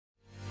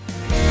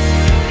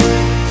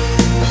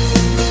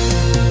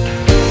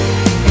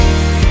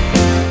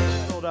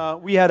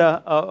we had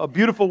a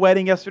beautiful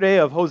wedding yesterday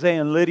of Jose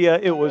and Lydia.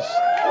 It was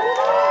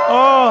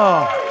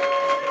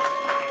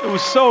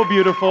so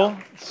beautiful,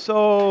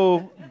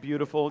 so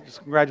beautiful.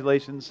 Just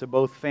congratulations to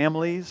both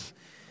families.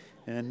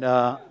 And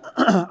I'm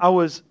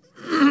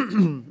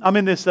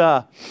in this.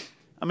 God's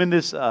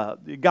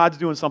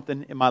doing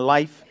something in my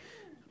life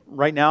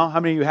right now.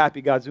 How many of you are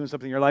happy God's doing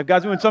something in your life?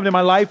 God's doing something in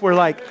my life where,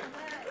 like,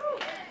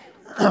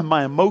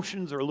 my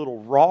emotions are a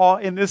little raw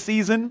in this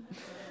season.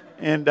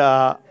 And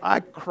I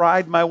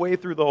cried my way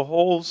through the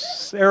whole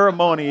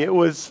ceremony. It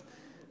was,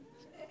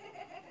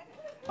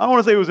 I don't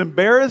want to say it was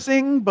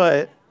embarrassing,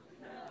 but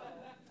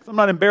I'm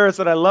not embarrassed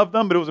that I love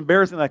them, but it was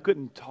embarrassing that I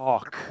couldn't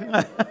talk.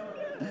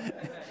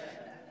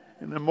 And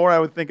the more I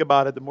would think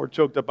about it, the more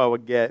choked up I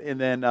would get. And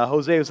then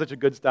Jose was such a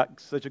good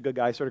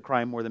guy. He started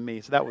crying more than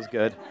me, so that was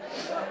good.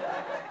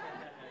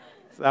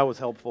 So that was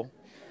helpful.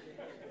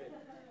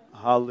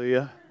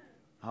 Hallelujah.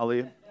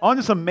 Hallelujah. On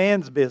to some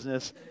man's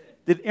business.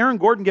 Did Aaron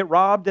Gordon get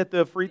robbed at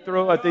the free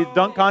throw, at the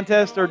dunk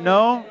contest, or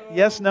no?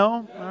 Yes,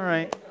 no? All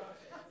right.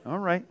 All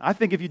right. I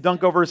think if you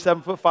dunk over a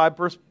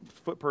 7'5"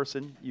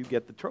 person, you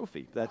get the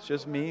trophy. That's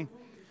just me.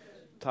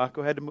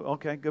 Taco had to move.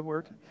 Okay, good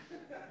word.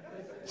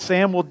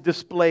 Sam will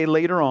display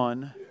later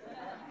on.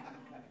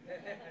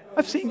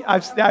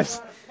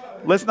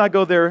 Let's not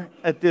go there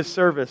at this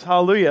service.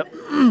 Hallelujah.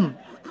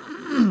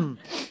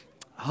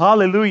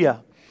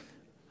 Hallelujah.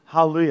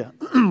 Hallelujah.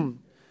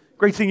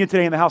 Great seeing you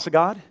today in the house of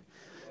God.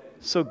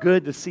 So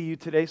good to see you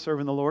today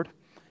serving the Lord.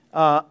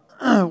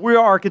 We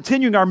are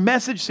continuing our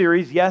message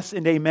series, Yes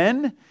and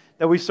Amen,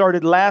 that we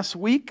started last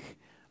week.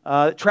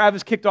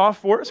 Travis kicked off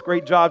for us.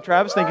 Great job,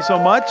 Travis. Thank you so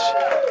much.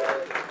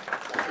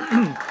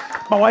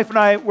 My wife and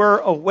I were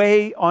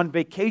away on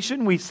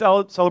vacation. We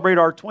celebrate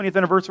our 20th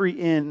anniversary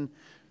in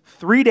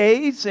 3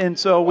 days, and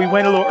so we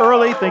went a little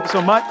early. Thank you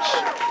so much,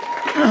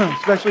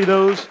 especially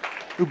those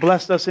who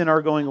blessed us in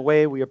our going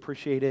away. We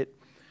appreciate it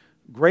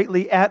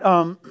greatly. At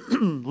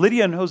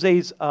Lydia and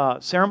Jose's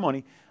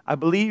ceremony, I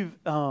believe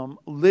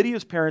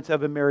Lydia's parents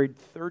have been married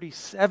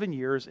 37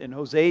 years, and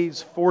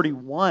Jose's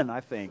 41, I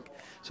think.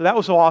 So that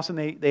was so awesome.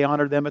 They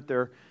honored them at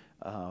their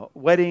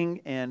wedding,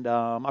 and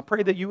I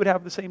pray that you would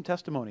have the same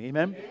testimony.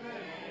 Amen? Amen.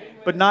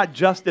 But not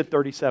just at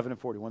 37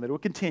 and 41, that it will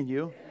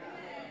continue.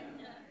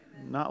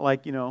 Amen. Not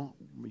like,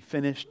 we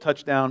finish,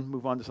 touchdown,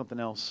 move on to something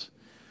else.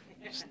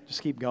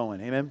 Just keep going.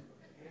 Amen?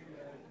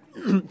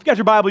 If you got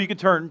your Bible, you can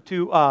turn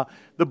to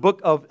the book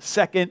of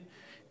 2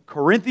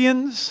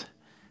 Corinthians,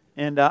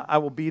 and I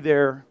will be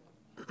there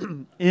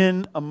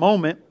in a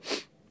moment.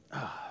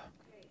 That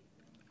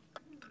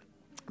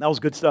was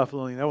good stuff,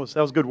 Lillian. That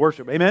was good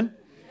worship. Amen?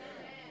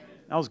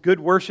 That was good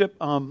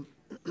worship.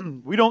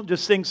 We don't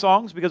just sing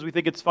songs because we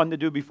think it's fun to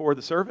do before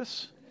the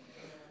service.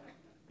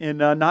 And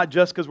not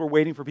just because we're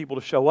waiting for people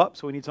to show up,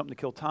 so we need something to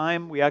kill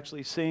time. We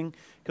actually sing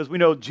because we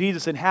know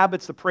Jesus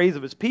inhabits the praise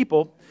of His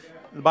people.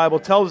 The Bible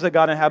tells us that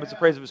God inhabits the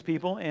praise of His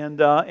people,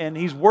 and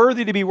He's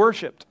worthy to be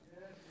worshiped.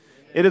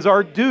 It is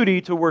our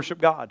duty to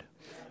worship God.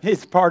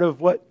 It's part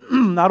of what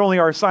not only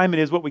our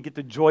assignment is, what we get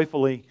to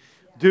joyfully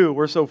do.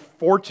 We're so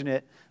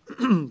fortunate.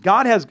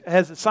 God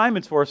has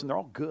assignments for us, and they're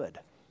all good.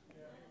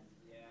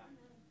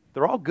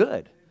 They're all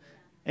good.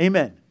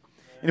 Amen.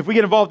 And if we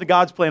get involved in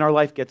God's plan, our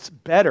life gets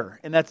better.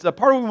 And that's a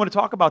part of what we want to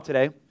talk about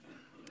today.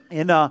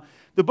 In the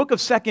book of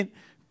 2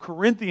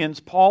 Corinthians,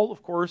 Paul,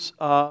 of course,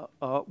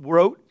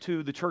 wrote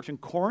to the church in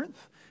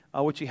Corinth,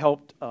 which he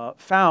helped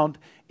found.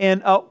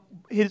 And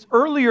his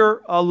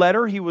earlier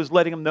letter, he was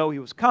letting them know he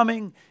was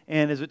coming.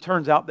 And as it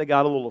turns out, they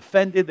got a little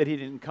offended that he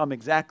didn't come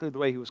exactly the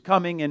way he was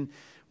coming. And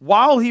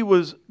while he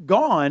was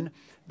gone,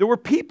 there were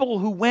people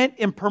who went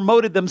and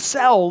promoted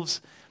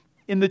themselves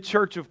in the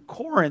church of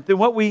Corinth. And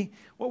what we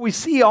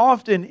see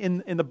often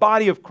in the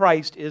body of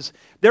Christ is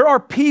there are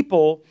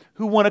people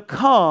who want to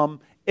come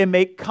and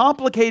make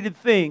complicated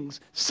things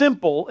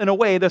simple in a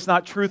way that's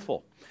not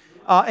truthful.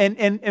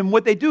 And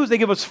what they do is they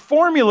give us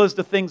formulas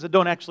to things that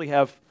don't actually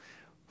have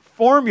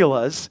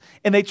formulas,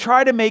 and they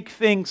try to make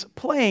things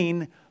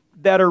plain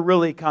that are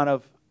really kind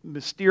of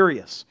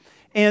mysterious.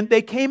 And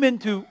they came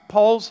into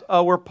Paul's,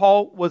 where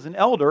Paul was an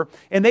elder,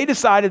 and they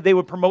decided they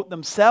would promote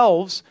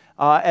themselves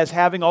as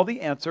having all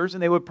the answers,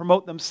 and they would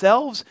promote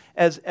themselves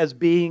as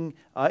being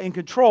in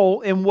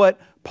control. And what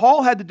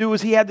Paul had to do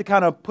is he had to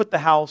kind of put the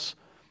house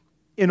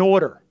in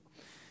order.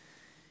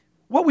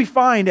 What we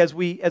find as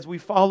we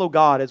follow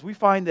God, as we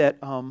find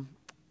that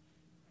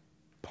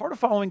part of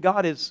following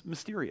God is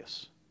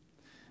mysterious.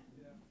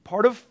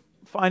 Part of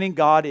finding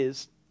God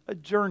is a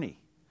journey.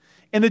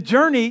 And the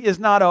journey is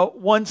not a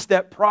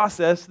one-step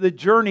process. The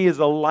journey is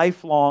a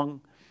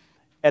lifelong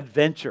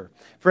adventure.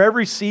 For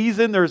every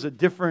season, there's a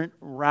different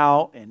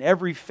route. In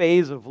every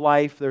phase of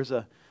life, there's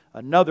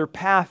another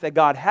path that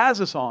God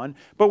has us on.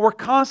 But we're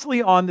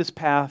constantly on this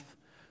path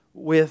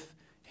with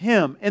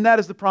Him. And that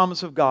is the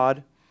promise of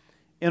God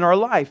in our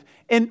life.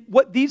 And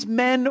what these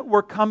men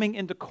were coming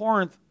into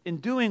Corinth in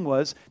doing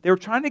was they were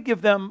trying to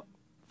give them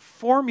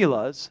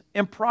formulas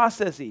and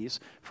processes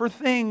for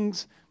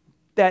things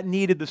that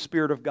needed the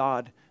Spirit of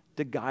God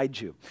to guide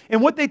you.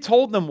 And what they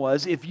told them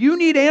was, if you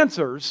need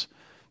answers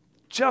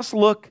just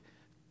look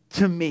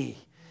to me.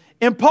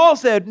 And Paul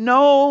said,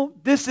 no,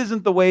 this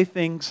isn't the way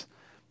things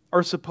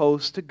are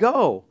supposed to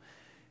go.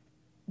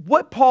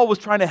 What Paul was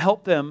trying to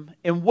help them,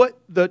 and what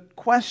the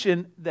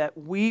question that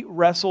we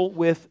wrestle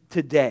with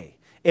today,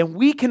 and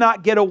we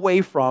cannot get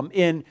away from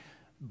in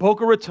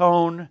Boca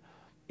Raton,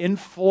 in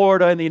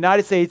Florida, in the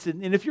United States,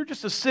 and if you're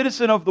just a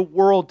citizen of the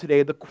world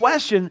today, the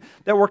question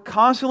that we're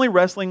constantly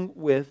wrestling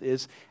with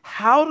is,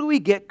 how do we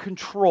get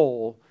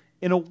control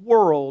in a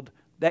world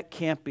that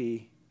can't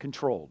be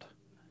controlled?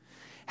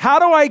 How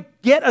do I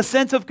get a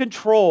sense of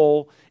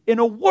control in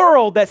a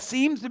world that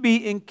seems to be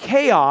in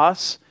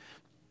chaos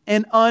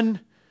and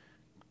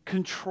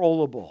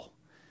uncontrollable?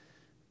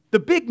 The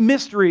big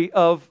mystery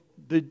of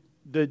the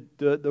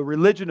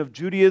religion of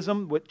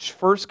Judaism, which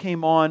first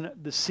came on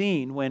the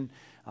scene when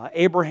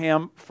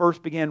Abraham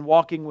first began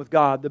walking with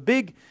God, the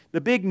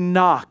big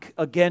knock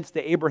against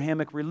the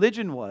Abrahamic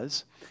religion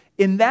was,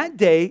 in that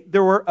day,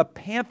 there were a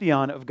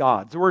pantheon of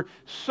gods. There were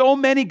so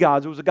many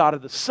gods. There was a god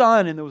of the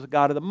sun, and there was a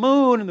god of the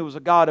moon, and there was a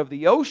god of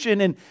the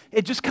ocean, and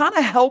it just kind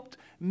of helped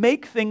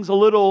make things a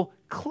little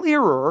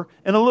clearer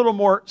and a little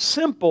more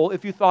simple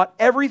if you thought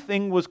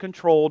everything was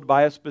controlled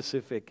by a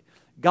specific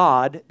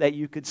god that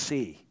you could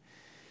see.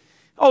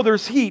 Oh,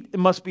 there's heat. It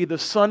must be the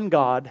sun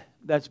god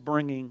that's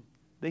bringing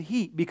the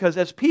heat, because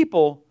as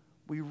people,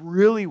 we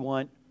really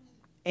want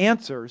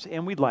answers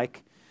and we'd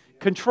like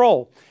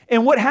control.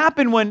 And what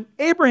happened when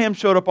Abraham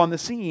showed up on the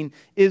scene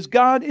is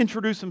God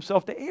introduced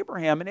himself to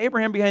Abraham, and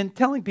Abraham began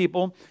telling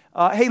people,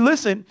 hey,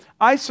 listen,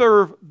 I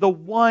serve the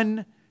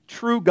one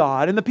true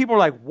God. And the people are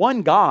like,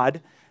 one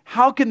God?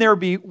 How can there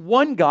be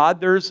one God?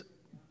 There's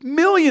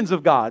millions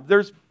of gods.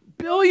 There's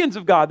billions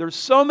of gods. There's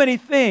so many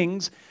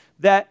things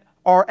that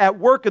are at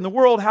work in the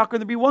world. How can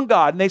there be one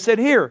God? And they said,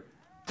 here,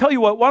 tell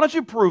you what, why don't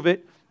you prove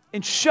it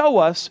and show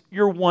us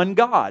your one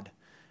God?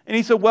 And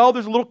he said, well,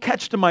 there's a little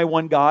catch to my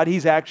one God.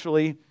 He's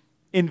actually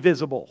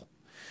invisible.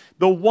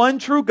 The one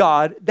true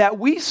God that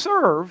we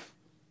serve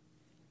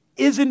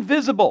is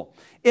invisible.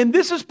 And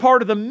this is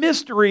part of the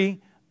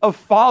mystery of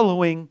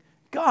following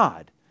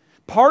God.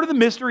 Part of the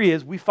mystery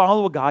is we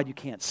follow a God you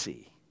can't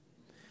see.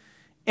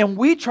 And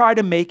we try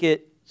to make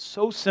it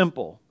so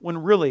simple when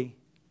really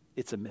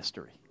it's a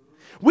mystery.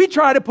 We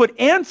try to put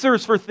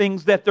answers for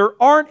things that there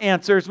aren't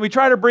answers. We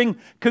try to bring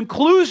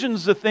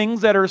conclusions to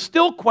things that are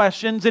still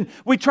questions. And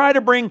we try to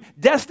bring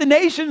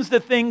destinations to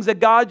things that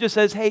God just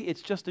says, hey,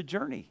 it's just a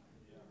journey.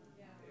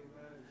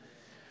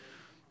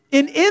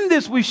 And in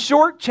this, we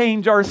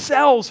shortchange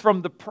ourselves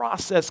from the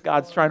process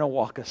God's trying to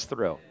walk us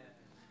through.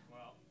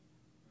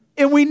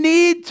 And we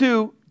need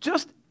to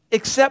just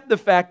accept the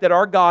fact that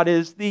our God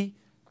is the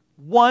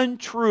one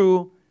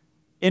true,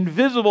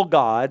 invisible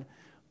God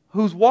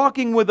who's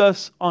walking with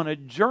us on a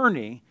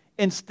journey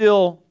and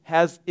still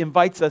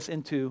invites us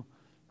into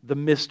the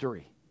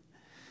mystery.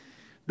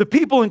 The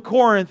people in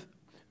Corinth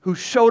who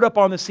showed up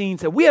on the scene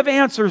said, we have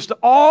answers to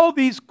all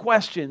these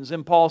questions.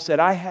 And Paul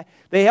said,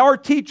 they are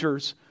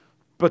teachers,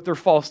 but they're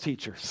false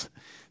teachers.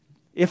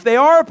 If they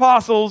are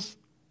apostles,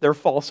 they're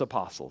false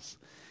apostles.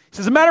 He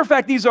says, as a matter of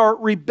fact, these are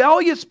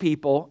rebellious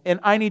people, and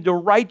I need to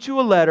write you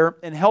a letter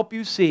and help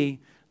you see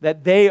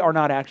that they are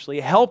not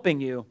actually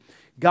helping you.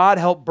 God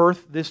helped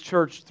birth this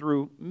church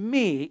through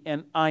me,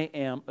 and I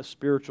am a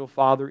spiritual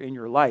father in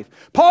your life.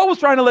 Paul was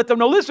trying to let them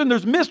know, listen,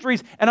 there's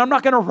mysteries, and I'm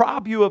not going to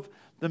rob you of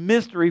the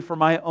mystery for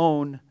my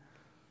own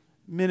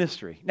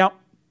ministry. Now,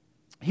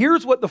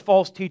 here's what the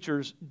false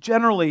teachers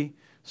generally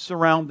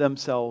surround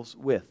themselves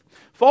with.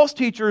 False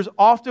teachers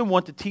often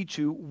want to teach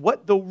you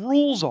what the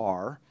rules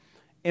are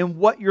and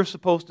what you're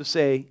supposed to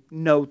say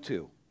no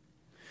to.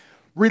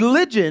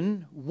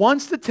 Religion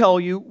wants to tell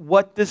you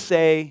what to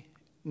say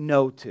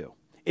no to.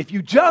 If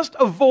you just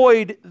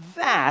avoid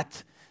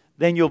that,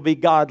 then you'll be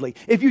godly.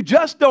 If you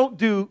just don't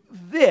do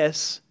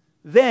this,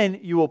 then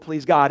you will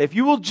please God. If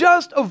you will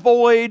just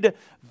avoid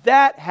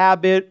that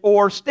habit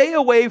or stay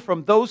away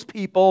from those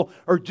people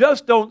or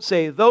just don't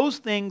say those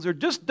things or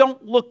just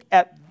don't look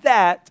at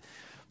that,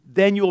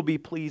 then you will be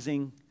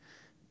pleasing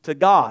to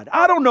God.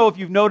 I don't know if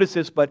you've noticed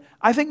this, but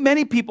I think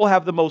many people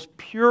have the most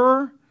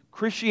pure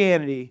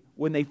Christianity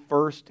when they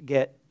first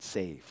get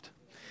saved.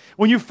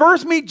 When you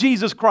first meet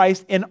Jesus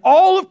Christ, and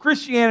all of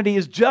Christianity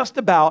is just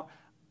about,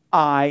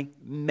 I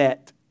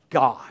met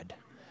God.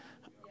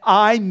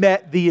 I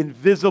met the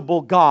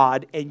invisible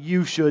God, and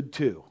you should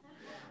too.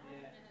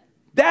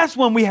 That's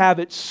when we have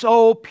it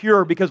so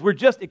pure, because we're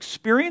just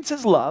experience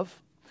His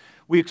love,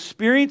 we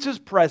experience His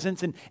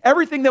presence, and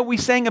everything that we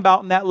sang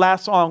about in that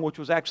last song, which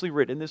was actually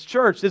written in this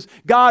church, this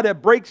God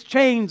that breaks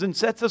chains and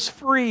sets us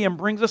free and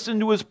brings us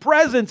into His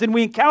presence, and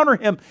we encounter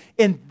Him.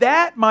 And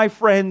that, my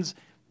friends,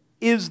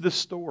 is the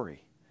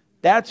story.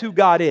 That's who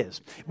God is.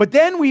 But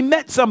then we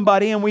met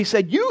somebody and we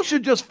said, you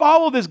should just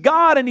follow this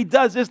God, and He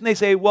does this. And they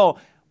say, well,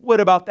 what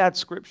about that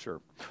scripture?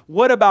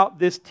 What about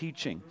this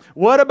teaching?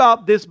 What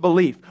about this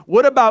belief?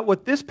 What about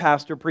what this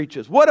pastor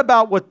preaches? What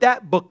about what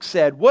that book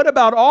said? What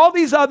about all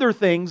these other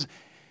things?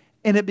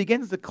 And it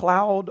begins to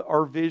cloud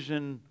our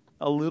vision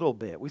a little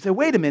bit. We say,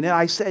 wait a minute,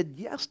 I said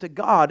yes to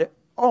God.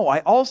 Oh, I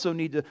also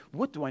need to,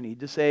 what do I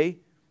need to say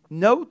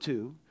no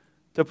to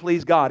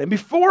please God. And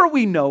before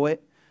we know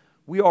it,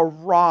 we are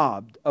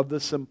robbed of the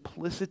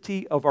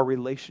simplicity of our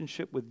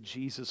relationship with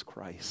Jesus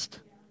Christ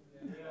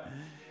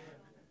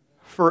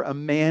for a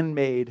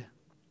man-made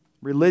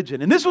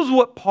religion. And this was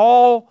what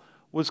Paul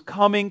was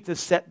coming to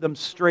set them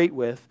straight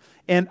with,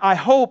 and I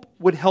hope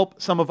would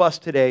help some of us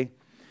today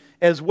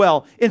as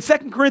well. In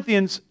 2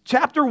 Corinthians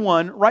chapter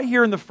 1, right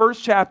here in the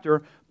first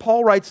chapter,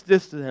 Paul writes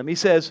this to them. He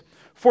says,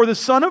 "For the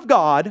Son of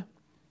God,"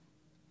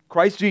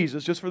 Christ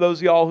Jesus, just for those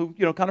of y'all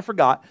who kind of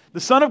forgot, the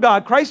Son of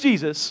God, Christ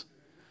Jesus,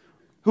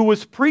 who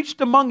was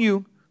preached among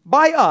you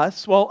by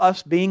us, well,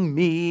 us being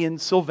me and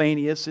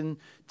Silvanus and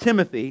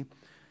Timothy,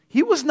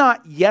 he was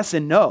not yes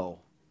and no,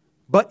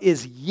 but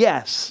is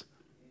yes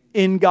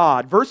in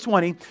God. Verse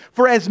 20,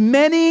 "For as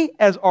many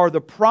as are the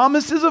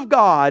promises of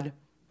God,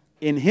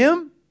 in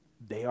him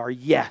they are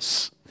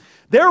yes.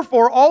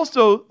 Therefore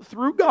also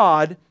through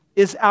God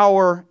is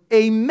our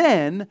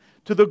amen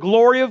to the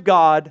glory of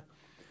God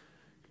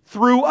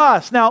through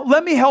us." Now,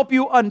 let me help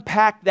you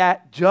unpack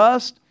that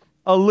just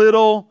a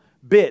little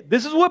bit.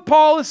 This is what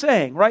Paul is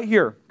saying right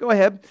here. Go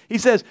ahead. He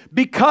says,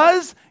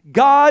 because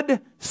God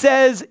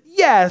says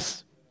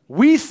yes,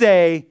 we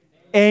say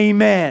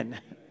amen.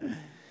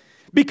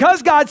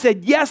 Because God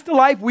said yes to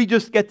life, we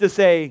just get to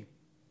say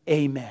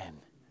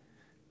amen.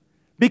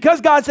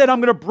 Because God said,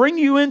 I'm going to bring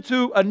you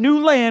into a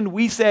new land,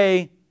 we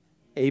say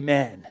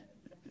amen.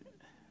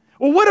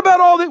 Well, what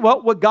about all that?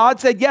 Well, what God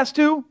said yes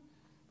to,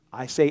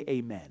 I say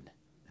amen.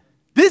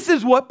 This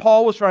is what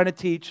Paul was trying to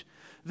teach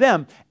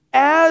them.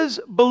 As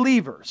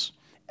believers,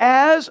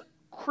 as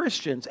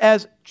Christians,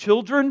 as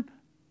children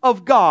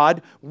of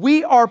God,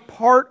 we are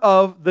part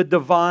of the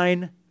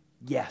divine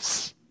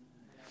yes.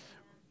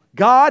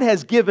 God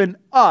has given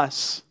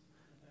us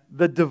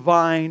the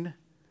divine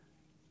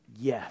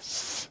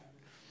yes.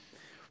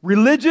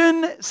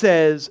 Religion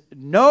says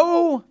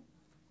no,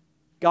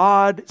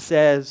 God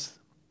says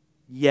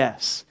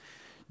yes.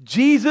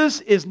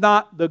 Jesus is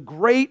not the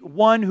great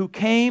one who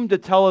came to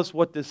tell us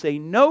what to say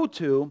no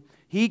to.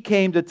 He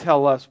came to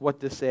tell us what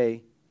to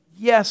say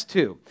yes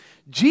to.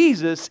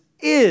 Jesus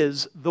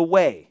is the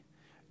way.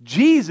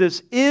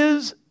 Jesus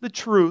is the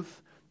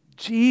truth.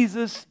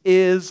 Jesus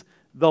is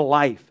the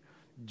life.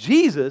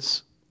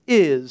 Jesus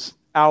is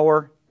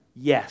our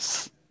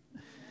yes.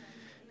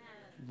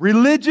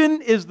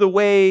 Religion is the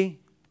way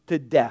to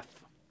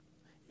death.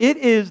 It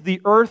is the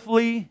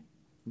earthly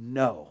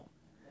no.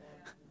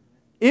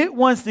 It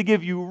wants to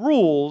give you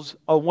rules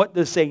on what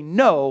to say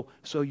no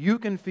so you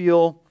can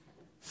feel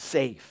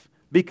safe.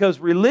 Because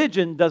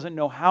religion doesn't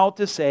know how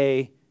to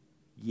say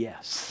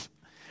yes.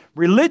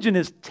 Religion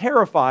is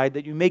terrified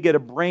that you may get a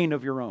brain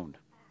of your own.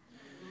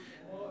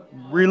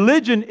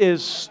 Religion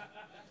is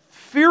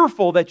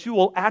fearful that you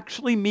will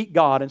actually meet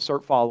God and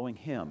start following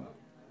Him.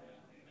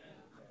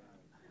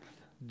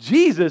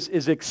 Jesus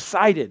is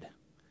excited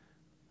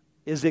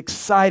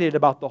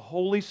about the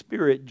Holy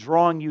Spirit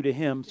drawing you to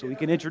Him so He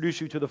can introduce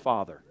you to the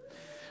Father.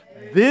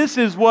 This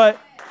is what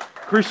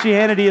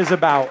Christianity is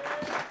about.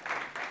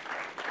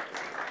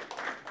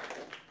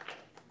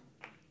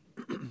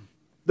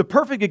 The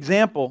perfect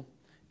example,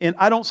 and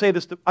I don't say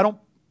this, I don't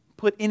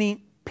put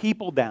any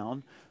people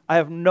down. I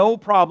have no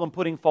problem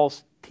putting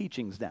false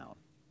teachings down.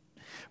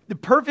 The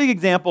perfect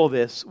example of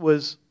this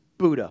was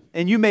Buddha.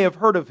 And you may have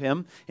heard of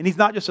him, and he's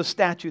not just a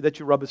statue that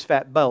you rub his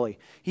fat belly.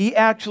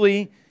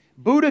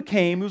 Buddha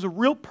came, he was a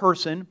real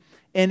person,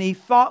 and he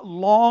thought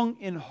long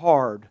and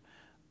hard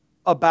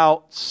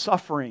about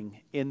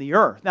suffering in the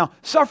earth. Now,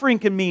 suffering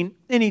can mean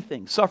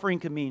anything. Suffering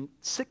can mean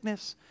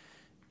sickness.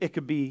 It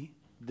could be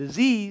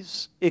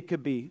disease. It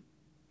could be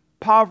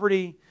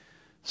poverty.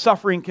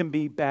 Suffering can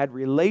be bad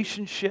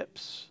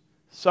relationships.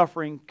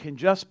 Suffering can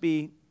just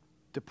be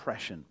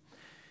depression.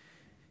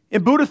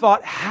 And Buddha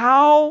thought,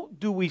 how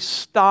do we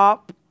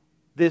stop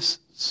this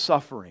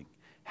suffering?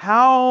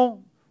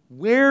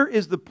 Where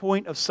is the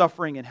point of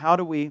suffering and how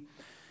do we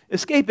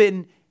escape it?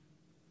 And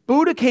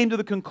Buddha came to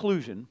the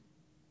conclusion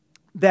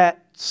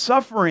that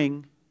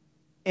suffering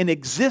and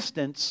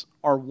existence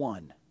are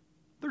one.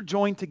 They're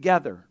joined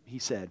together, he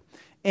said.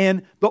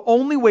 And the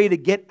only way to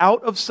get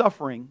out of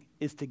suffering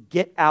is to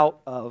get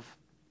out of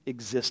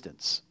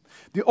existence.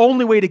 The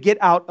only way to get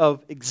out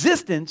of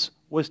existence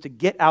was to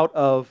get out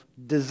of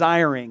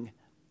desiring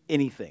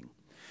anything.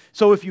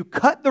 So if you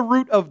cut the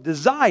root of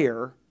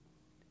desire,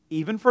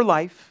 even for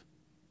life,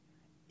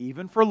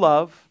 even for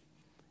love,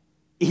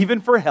 even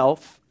for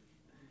health,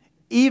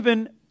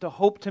 even to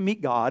hope to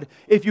meet God,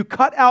 if you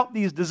cut out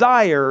these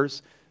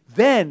desires,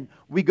 then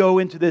we go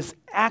into this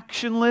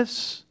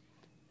actionless,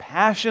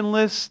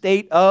 passionless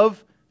state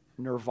of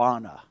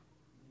nirvana.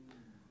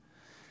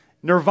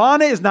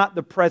 Nirvana is not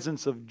the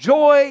presence of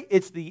joy,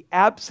 it's the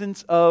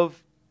absence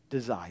of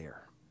desire.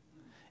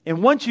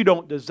 And once you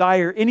don't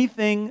desire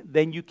anything,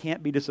 then you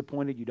can't be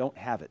disappointed you don't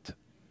have it.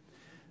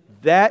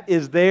 That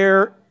is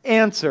their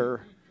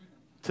answer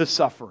to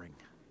suffering.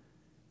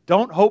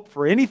 Don't hope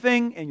for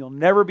anything and you'll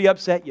never be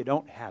upset you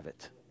don't have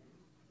it.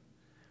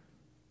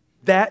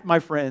 That, my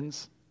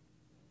friends,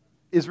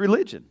 is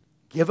religion.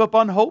 Give up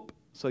on hope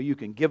so you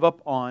can give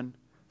up on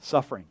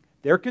suffering.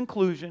 Their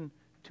conclusion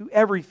to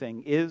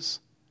everything is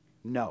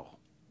no.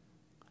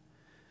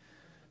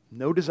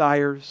 No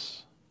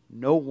desires,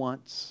 no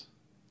wants.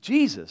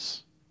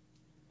 Jesus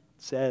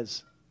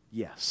says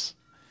yes.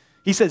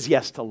 He says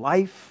yes to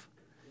life,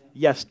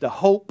 yes to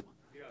hope,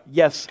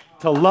 yes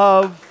to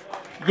love,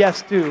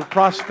 yes to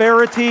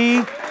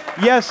prosperity,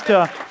 yes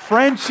to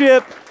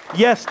friendship,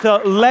 yes to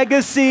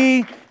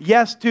legacy,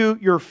 yes to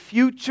your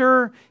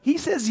future. He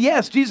says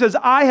yes. Jesus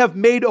says, I have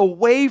made a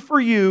way for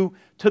you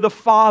to the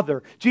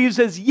Father. Jesus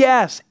says,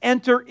 yes,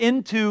 enter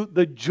into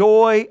the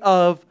joy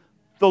of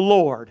the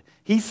Lord.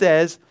 He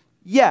says,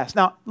 yes.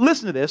 Now,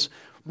 listen to this.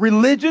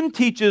 Religion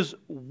teaches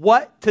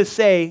what to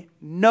say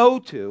no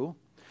to.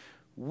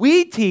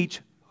 We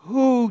teach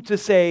who to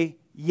say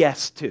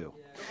yes to.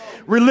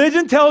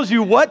 Religion tells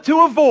you what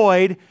to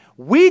avoid.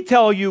 We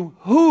tell you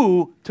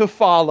who to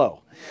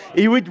follow.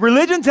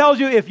 Religion tells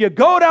you if you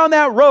go down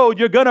that road,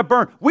 you're going to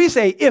burn. We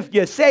say if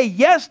you say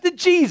yes to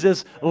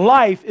Jesus,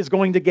 life is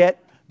going to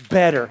get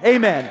better.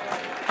 Amen.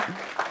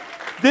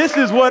 This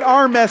is what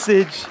our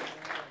message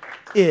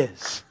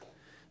is.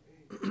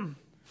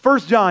 1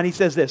 John, he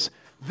says this.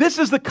 This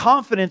is the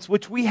confidence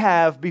which we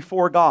have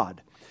before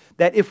God,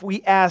 that if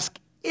we ask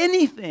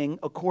anything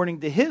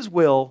according to His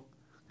will,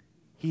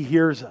 He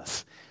hears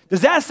us.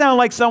 Does that sound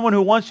like someone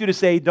who wants you to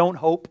say, don't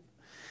hope?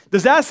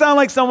 Does that sound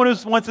like someone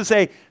who wants to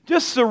say,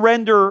 just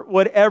surrender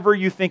whatever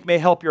you think may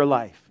help your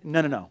life?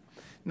 No.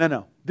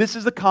 This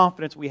is the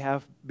confidence we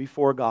have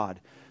before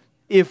God.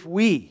 If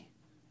we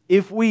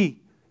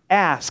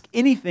ask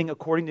anything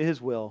according to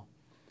His will,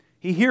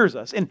 He hears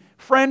us. And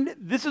friend,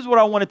 this is what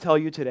I want to tell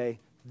you today.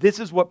 This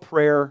is what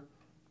prayer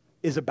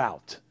is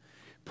about.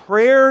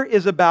 Prayer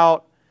is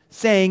about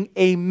saying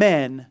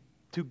amen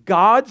to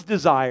God's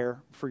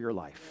desire for your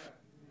life.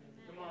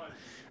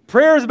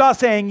 Prayer is about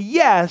saying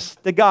yes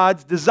to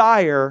God's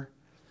desire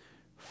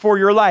for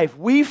your life.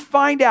 We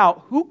find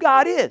out who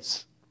God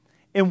is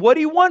and what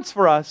He wants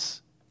for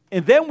us,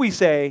 and then we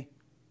say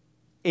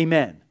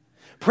amen.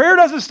 Prayer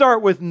doesn't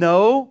start with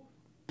no.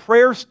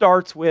 Prayer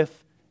starts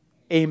with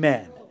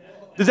amen.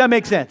 Does that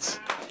make sense?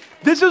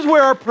 This is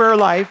where our prayer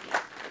life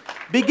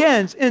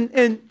begins.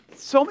 And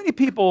so many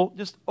people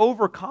just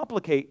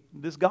overcomplicate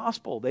this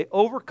gospel. They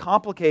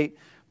overcomplicate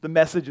the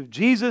message of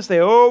Jesus. They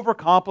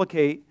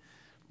overcomplicate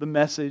the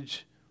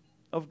message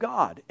of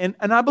God. And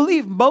I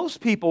believe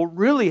most people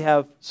really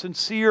have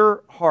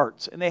sincere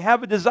hearts, and they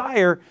have a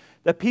desire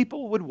that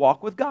people would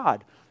walk with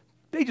God.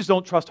 They just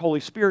don't trust Holy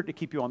Spirit to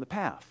keep you on the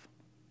path.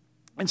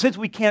 And since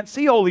we can't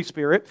see Holy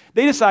Spirit,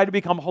 they decide to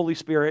become Holy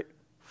Spirit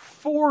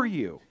for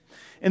you.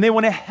 And they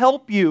want to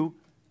help you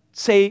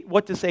say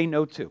what to say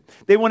no to.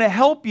 They want to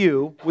help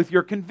you with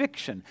your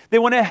conviction. They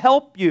want to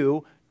help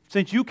you,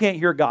 since you can't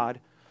hear God,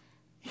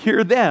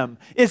 hear them.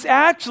 It's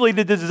actually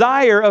the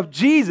desire of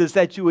Jesus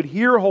that you would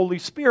hear Holy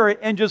Spirit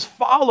and just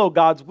follow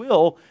God's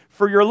will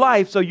for your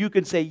life so you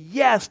can say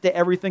yes to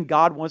everything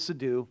God wants to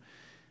do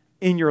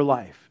in your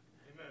life.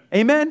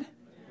 Amen? Amen?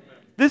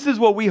 This is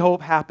what we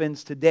hope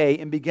happens today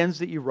and begins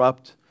to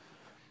erupt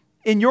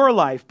in your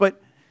life.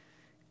 But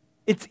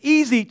it's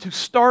easy to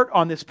start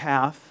on this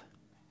path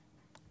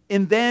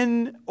and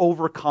then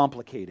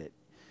overcomplicate it.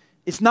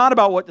 It's not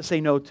about what to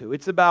say no to.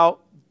 It's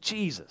about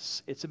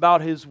Jesus. It's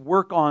about His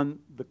work on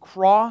the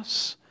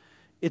cross.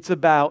 It's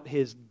about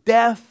His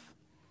death,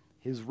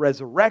 His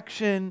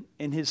resurrection,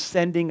 and His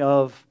sending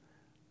of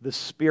the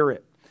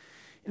Spirit.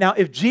 Now,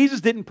 if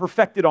Jesus didn't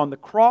perfect it on the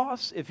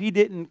cross, if He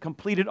didn't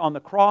complete it on the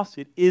cross,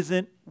 it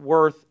isn't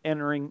worth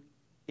entering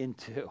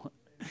into.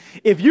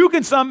 If you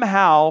can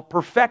somehow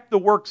perfect the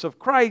works of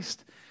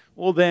Christ,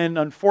 well then,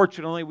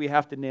 unfortunately, we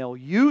have to nail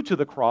you to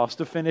the cross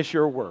to finish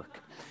your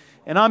work.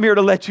 And I'm here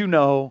to let you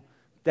know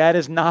that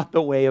is not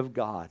the way of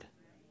God.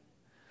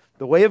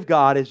 The way of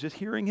God is just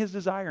hearing His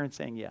desire and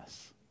saying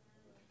yes.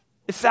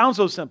 It sounds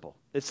so simple.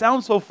 It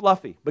sounds so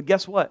fluffy. But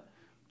guess what?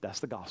 That's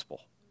the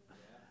gospel.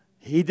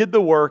 He did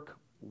the work.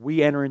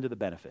 We enter into the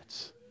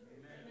benefits.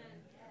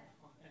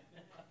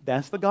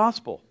 That's the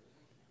gospel.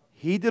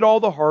 He did all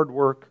the hard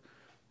work.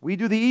 We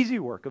do the easy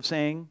work of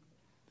saying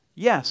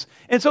yes.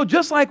 And so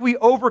just like we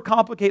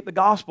overcomplicate the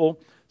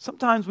gospel,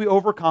 sometimes we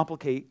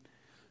overcomplicate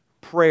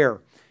prayer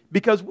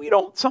because we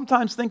don't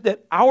sometimes think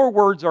that our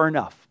words are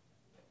enough.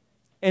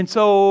 And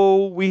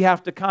so we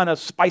have to kind of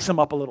spice them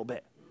up a little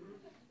bit.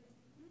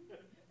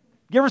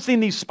 You ever seen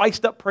these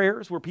spiced up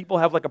prayers where people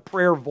have like a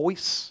prayer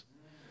voice?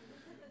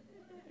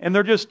 And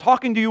they're just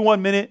talking to you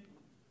 1 minute,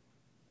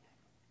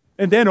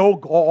 and then, oh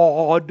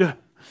God,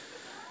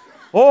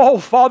 oh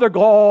Father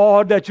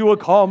God, that you would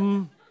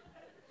come.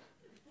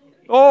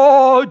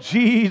 Oh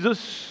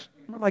Jesus.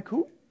 I'm like,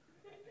 who?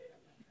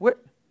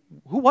 What?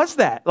 Who was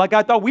that? Like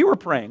I thought we were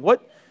praying.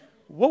 What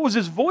was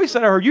his voice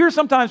that I heard? You hear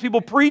sometimes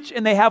people preach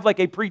and they have like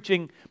a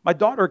preaching. My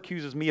daughter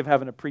accuses me of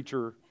having a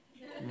preacher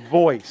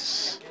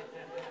voice.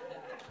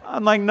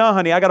 I'm like, no,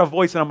 honey, I got a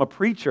voice and I'm a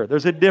preacher.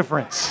 There's a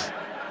difference.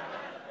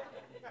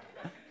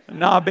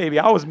 Nah, baby,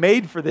 I was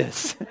made for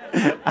this.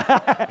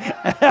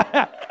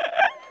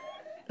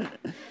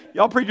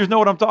 Y'all preachers know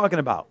what I'm talking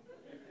about.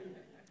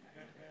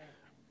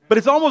 But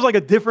it's almost like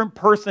a different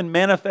person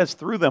manifests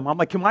through them. I'm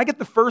like, can I get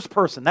the first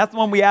person? That's the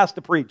one we asked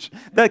to preach.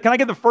 Can I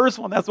get the first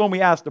one? That's the one we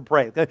asked to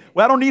pray.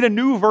 Well, I don't need a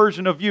new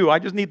version of you. I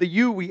just need the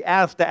you we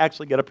asked to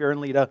actually get up here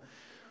and lead a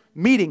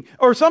meeting.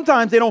 Or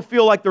sometimes they don't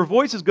feel like their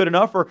voice is good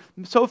enough, or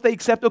so if they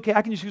accept, okay,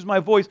 I can just use my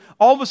voice,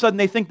 all of a sudden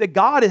they think that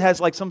God has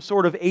like some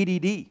sort of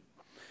ADD.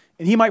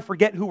 And he might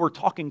forget who we're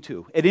talking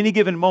to at any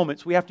given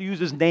moment. So we have to use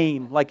his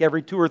name like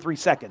every 2 or 3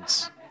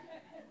 seconds.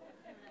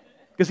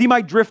 Because he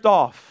might drift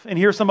off and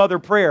hear some other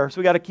prayer.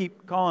 So we got to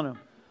keep calling him.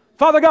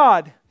 Father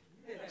God,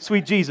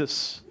 sweet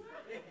Jesus.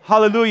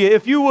 Hallelujah.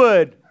 If you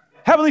would,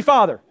 Heavenly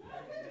Father,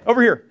 over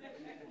here.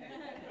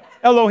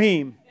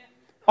 Elohim,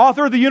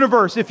 author of the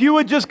universe. If you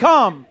would just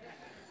come,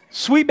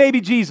 sweet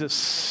baby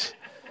Jesus.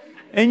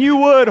 And you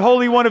would,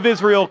 Holy One of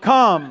Israel,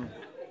 come,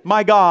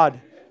 my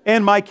God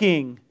and my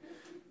King,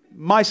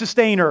 my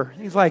sustainer.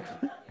 He's like,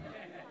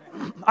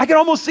 I can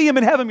almost see him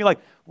in heaven. Be like,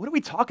 what are we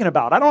talking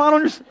about? I don't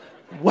understand.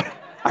 What?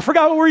 I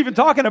forgot what we're even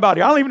talking about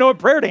here. I don't even know what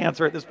prayer to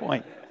answer at this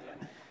point.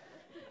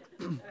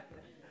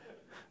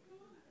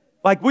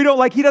 Like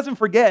he doesn't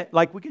forget.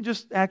 Like we can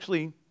just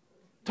actually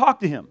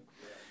talk to him.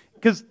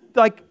 Because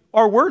like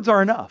our words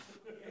are enough.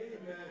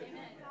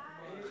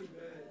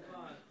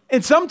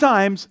 And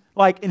sometimes,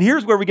 and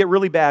here's where we get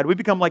really bad. We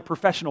become like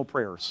professional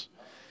prayers.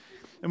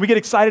 And we get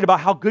excited about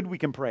how good we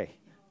can pray.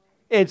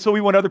 And so we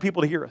want other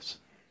people to hear us.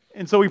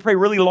 And so we pray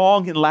really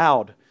long and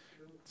loud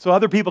so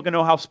other people can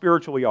know how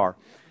spiritual we are.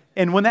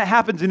 And when that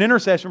happens in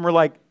intercession, we're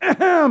like,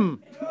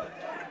 ahem.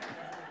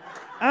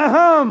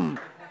 Ahem.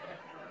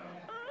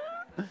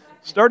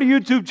 Start a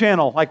YouTube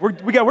channel. Like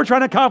we're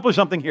trying to accomplish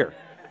something here.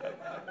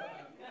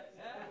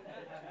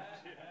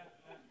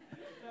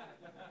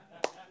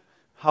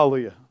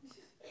 Hallelujah.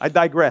 I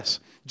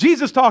digress.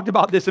 Jesus talked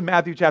about this in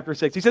Matthew chapter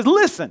 6. He says,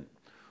 listen,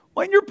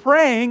 when you're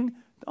praying,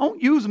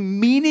 don't use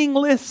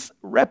meaningless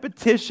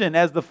repetition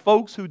as the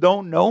folks who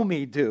don't know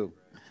me do.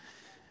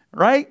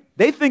 Right?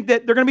 They think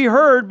that they're going to be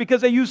heard because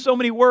they use so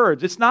many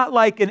words. It's not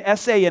like an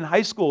essay in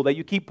high school that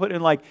you keep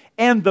putting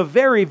and the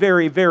very,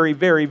 very, very,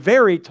 very,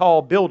 very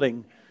tall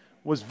building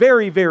was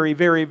very, very,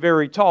 very,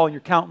 very tall. And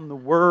you're counting the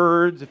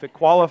words if it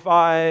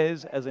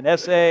qualifies as an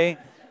essay.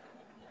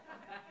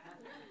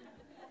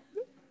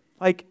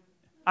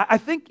 I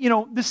think,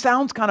 this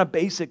sounds kind of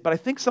basic, but I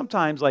think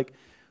sometimes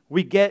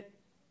we get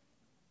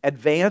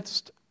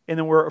advanced and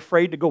then we're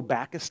afraid to go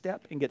back a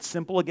step and get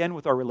simple again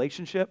with our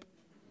relationship.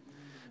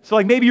 So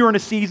maybe you're in a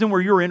season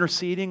where you're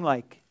interceding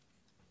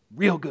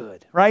real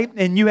good, right?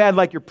 And you had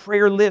your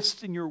prayer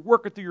lists and you're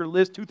working through your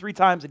list 2-3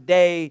 times a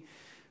day.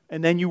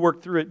 And then you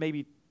work through it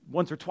maybe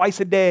once or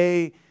twice a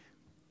day.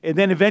 And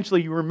then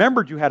eventually you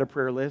remembered you had a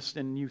prayer list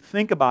and you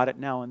think about it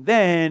now and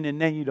then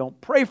you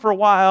don't pray for a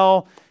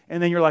while.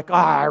 And then you're like,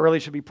 I really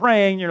should be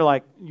praying. You're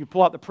you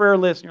pull out the prayer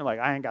list and you're like,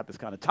 I ain't got this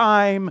kind of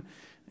time.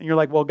 And you're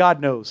like, well, God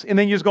knows. And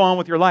then you just go on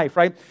with your life,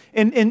 right?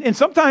 And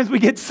sometimes we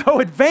get so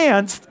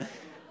advanced.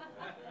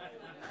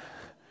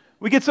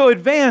 We get so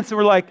advanced and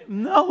we're like,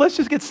 no, let's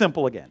just get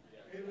simple again.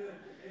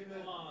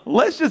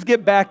 Let's just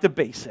get back to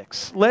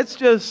basics. Let's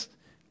just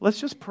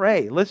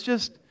pray. Let's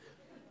just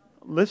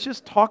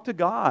talk to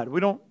God.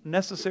 We don't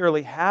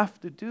necessarily have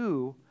to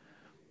do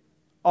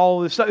all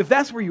this stuff. If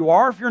that's where you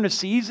are, if you're in a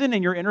season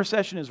and your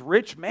intercession is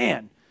rich,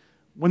 man,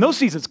 when those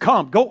seasons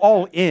come, go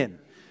all in.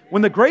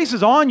 When the grace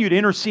is on you to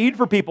intercede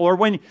for people, or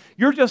when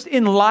you're just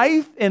in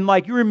life and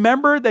you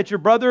remember that your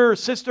brother or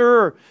sister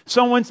or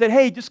someone said,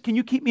 hey, just can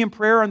you keep me in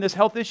prayer on this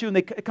health issue? And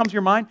it comes to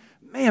your mind,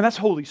 man, that's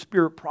Holy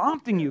Spirit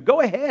prompting you. Go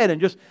ahead and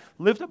just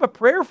lift up a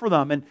prayer for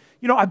them. And,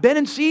 I've been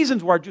in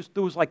seasons where there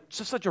was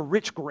just such a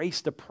rich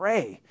grace to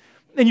pray.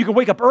 And you can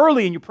wake up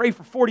early and you pray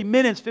for 40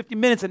 minutes, 50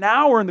 minutes, an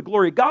hour, and the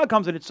glory of God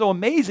comes and it's so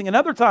amazing. And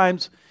other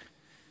times,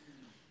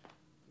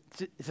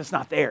 it's just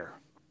not there.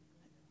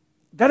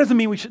 That doesn't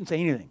mean we shouldn't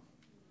say anything.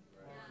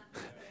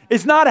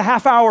 It's not a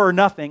half hour or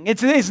nothing.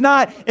 It's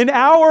not an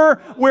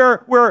hour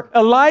where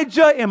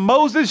Elijah and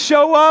Moses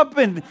show up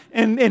and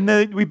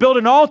we build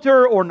an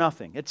altar or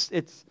nothing. That's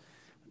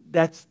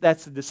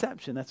the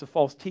deception. That's a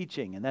false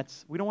teaching, and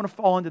we don't want to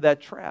fall into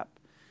that trap.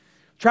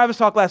 Travis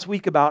talked last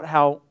week about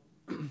how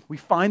we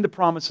find the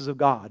promises of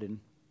God, and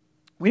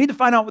we need to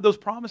find out what those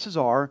promises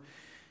are,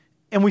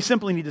 and we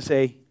simply need to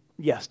say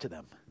yes to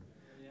them.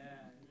 Yeah.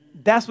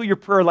 That's what your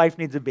prayer life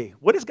needs to be.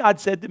 What has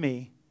God said to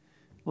me?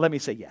 Let me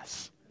say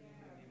yes.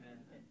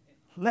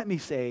 Let me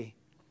say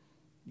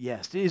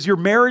yes. Is your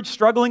marriage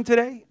struggling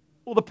today?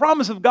 Well, the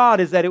promise of God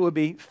is that it would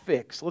be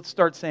fixed. Let's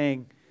start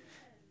saying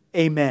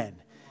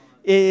amen.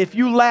 If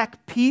you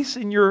lack peace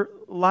in your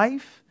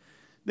life,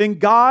 then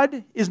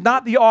God is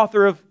not the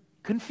author of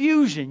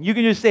confusion. You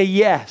can just say,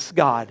 yes,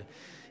 God.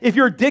 If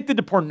you're addicted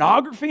to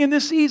pornography in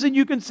this season,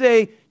 you can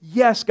say,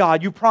 yes,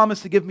 God, you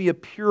promised to give me a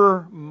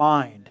pure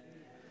mind.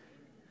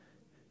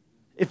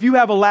 If you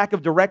have a lack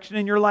of direction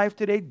in your life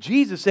today,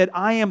 Jesus said,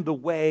 I am the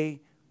way,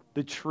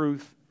 the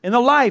truth, and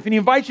the life. And He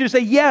invites you to say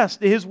yes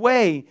to His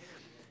way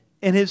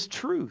and His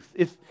truth.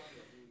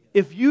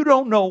 If you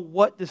don't know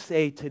what to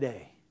say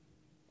today,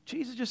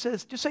 Jesus just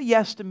says, just say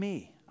yes to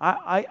me.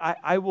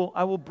 I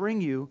will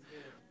bring you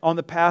on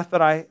the path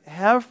that I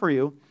have for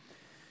you,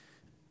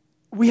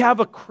 we have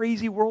a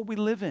crazy world we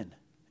live in.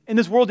 And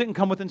this world didn't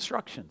come with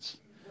instructions.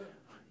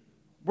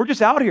 We're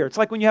just out here. It's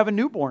like when you have a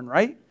newborn,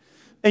 right?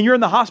 And you're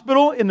in the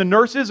hospital and the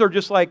nurses are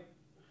just like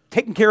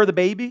taking care of the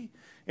baby.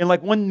 And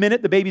like 1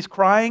 minute the baby's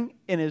crying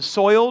and is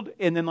soiled.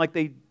 And then like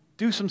they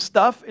do some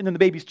stuff and then the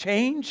baby's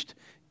changed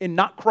and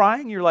not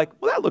crying. You're like,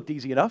 well, that looked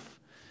easy enough.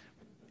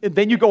 And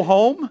then you go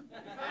home.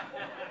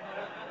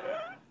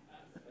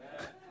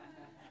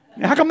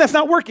 How come that's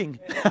not working?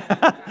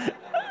 I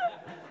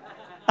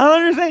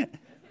don't understand.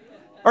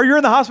 Or you're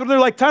in the hospital, they're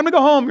like, time to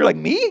go home. You're like,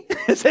 me?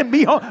 Send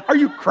me home? Are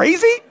you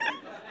crazy?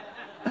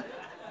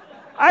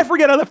 I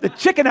forget I left the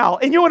chicken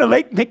out, and you want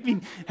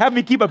to have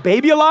me keep a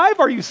baby alive?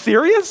 Are you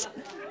serious?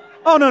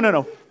 Oh,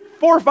 no.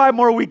 4 or 5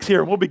 more weeks here,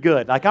 and we'll be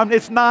good. Like,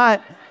 it's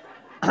not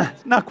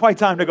quite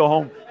time to go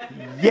home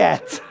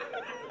yet.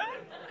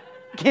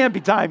 Can't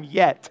be time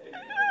yet.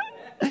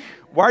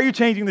 Why are you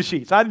changing the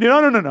sheets?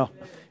 No.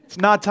 It's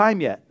not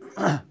time yet.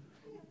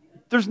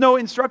 There's no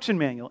instruction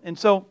manual. And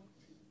so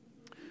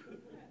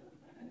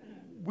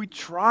we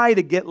try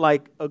to get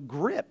like a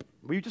grip.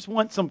 We just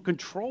want some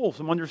control,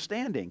 some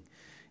understanding.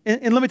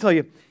 And let me tell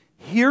you,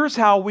 here's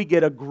how we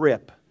get a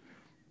grip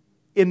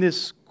in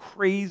this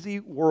crazy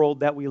world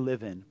that we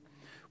live in.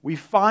 We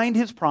find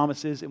His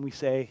promises and we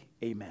say,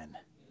 amen.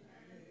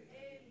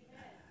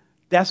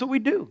 That's what we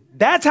do.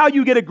 That's how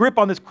you get a grip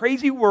on this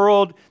crazy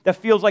world that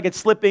feels like it's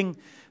slipping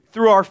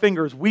through our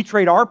fingers. We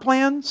trade our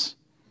plans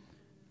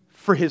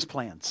for His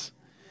plans.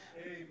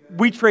 Amen.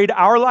 We trade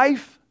our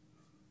life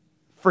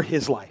for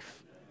His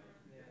life.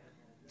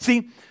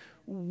 See,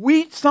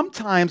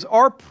 sometimes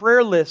our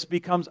prayer list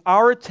becomes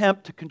our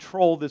attempt to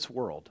control this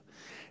world.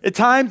 At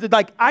times, it's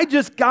like,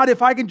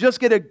 if I can just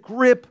get a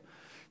grip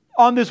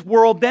on this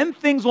world, then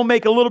things will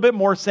make a little bit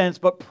more sense.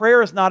 But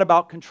prayer is not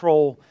about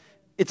control.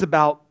 It's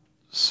about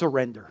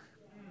surrender.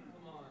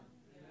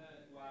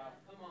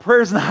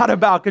 Prayer is not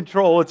about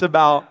control. It's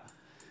about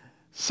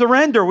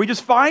surrender. We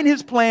just find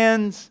His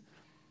plans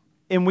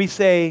and we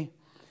say,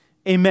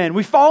 amen.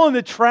 We fall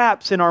into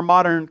traps in our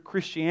modern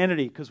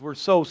Christianity because we're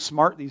so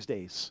smart these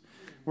days.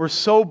 We're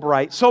so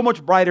bright, so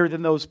much brighter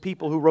than those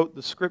people who wrote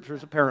the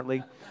scriptures,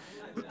 apparently.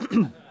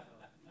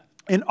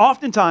 And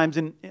oftentimes,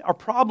 our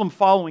problem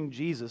following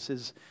Jesus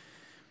is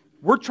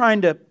we're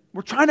trying to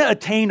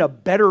attain a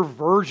better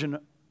version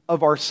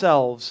of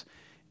ourselves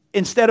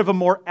instead of a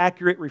more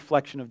accurate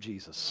reflection of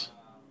Jesus.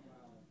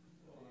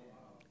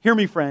 Hear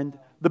me, friend.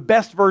 The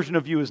best version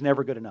of you is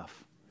never good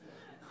enough.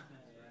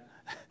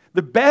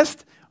 The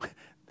best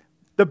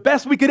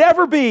we could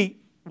ever be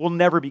will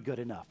never be good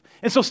enough.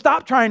 And so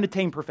stop trying to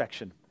attain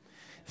perfection.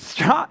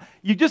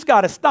 You just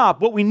got to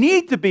stop. What we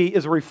need to be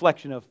is a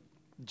reflection of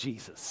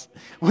Jesus.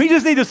 We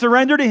just need to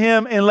surrender to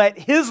Him and let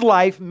His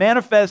life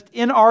manifest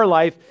in our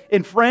life.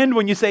 And friend,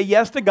 when you say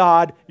yes to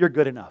God, you're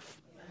good enough.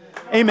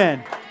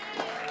 Amen.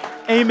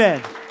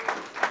 Amen.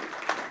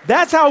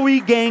 That's how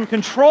we gain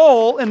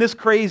control in this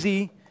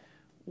crazy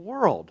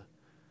world.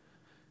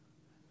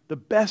 The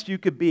best you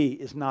could be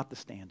is not the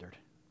standard.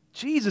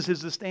 Jesus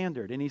is the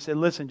standard. And He said,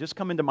 listen, just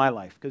come into my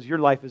life because your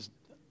life it's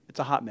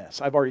a hot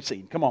mess. I've already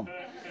seen. Come on.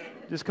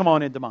 Just come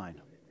on into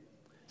mine.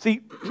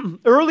 See,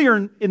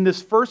 earlier in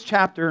this first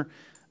chapter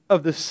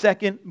of the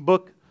second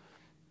book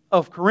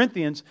of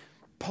Corinthians,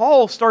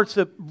 Paul starts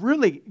to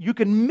really, you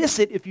can miss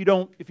it if you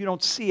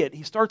don't see it.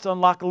 He starts to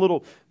unlock a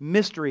little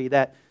mystery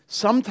that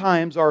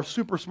sometimes our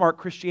super smart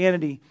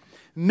Christianity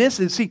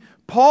misses. See,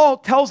 Paul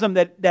tells them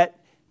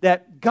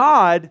that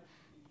God,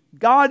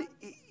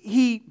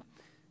 He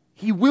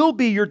will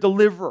be your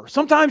deliverer.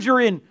 Sometimes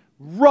you're in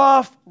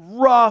rough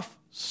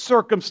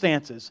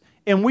circumstances,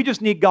 and we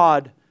just need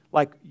God,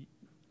 like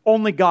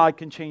only God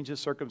can change His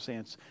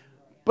circumstance.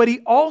 But He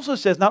also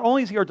says, not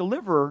only is He our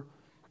deliverer,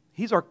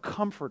 He's our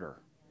comforter.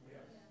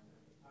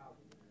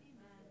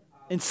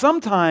 And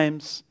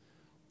sometimes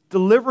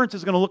deliverance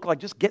is going to look like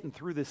just getting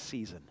through this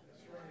season.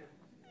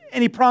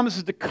 And He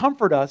promises to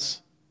comfort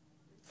us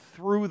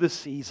through the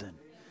season.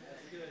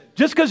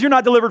 Just because you're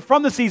not delivered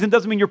from the season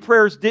doesn't mean your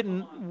prayers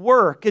didn't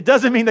work. It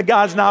doesn't mean that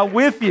God's not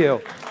with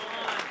you.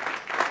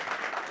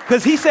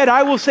 Because He said,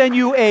 I will send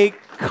you a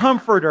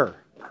comforter.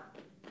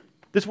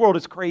 This world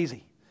is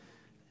crazy.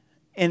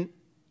 And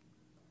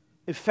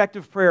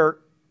effective prayer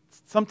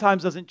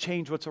sometimes doesn't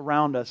change what's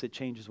around us, it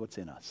changes what's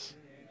in us.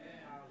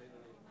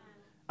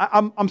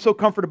 I'm so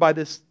comforted by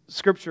this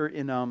scripture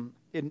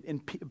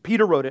in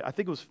Peter wrote it. I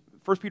think it was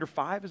 1 Peter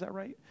 5, is that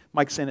right?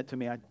 Mike sent it to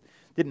me. I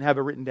didn't have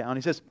it written down.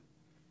 He says,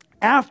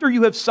 after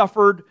you have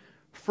suffered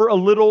for a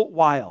little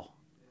while,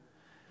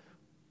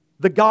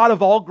 the God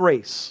of all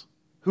grace,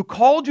 who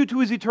called you to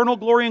His eternal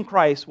glory in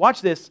Christ,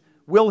 watch this,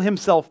 will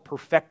Himself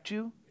perfect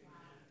you,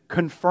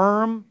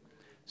 confirm,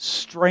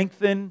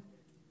 strengthen,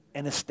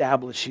 and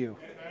establish you.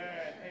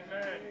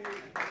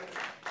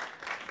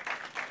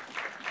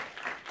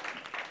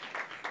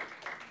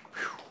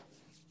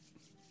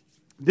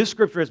 This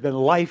scripture has been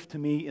life to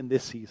me in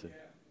this season,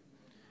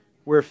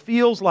 where it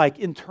feels like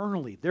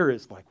internally there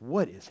is like,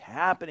 what is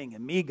happening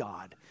in me,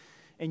 God?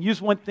 and you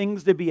just want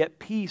things to be at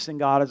peace, and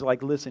God is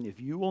like, listen,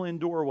 if you will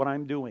endure what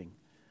I'm doing,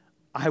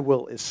 I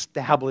will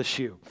establish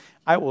you.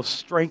 I will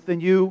strengthen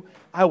you.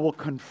 I will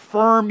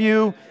confirm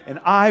you, and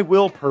I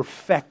will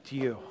perfect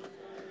you.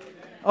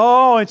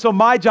 Oh, and so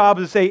my job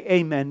is to say,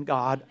 amen,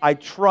 God. I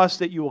trust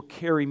that you will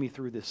carry me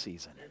through this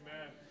season.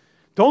 Amen.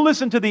 Don't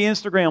listen to the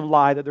Instagram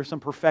lie that there's some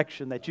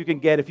perfection that you can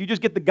get. If you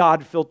just get the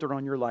God filter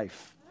on your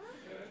life,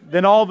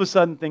 then all of a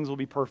sudden things will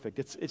be perfect.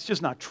 It's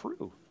just not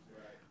true.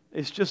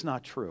 It's just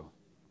not true.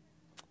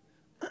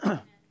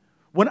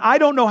 When I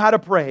don't know how to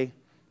pray,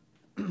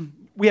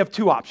 we have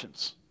two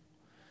options.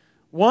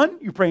 One,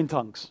 you pray in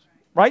tongues,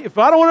 right? If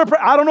I don't want to pray,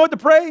 I don't know what to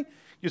pray,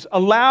 just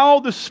allow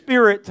the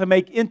Spirit to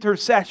make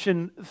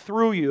intercession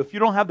through you. If you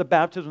don't have the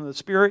baptism of the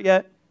Spirit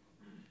yet,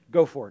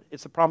 go for it.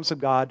 It's the promise of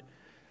God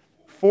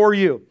for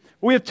you.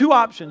 We have two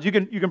options. You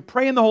can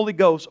pray in the Holy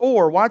Ghost,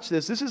 or watch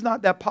this. This is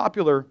not that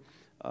popular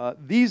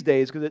these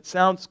days because it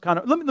sounds kind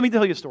of. Let me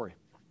tell you a story.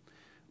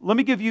 Let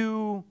me give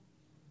you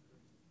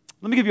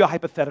a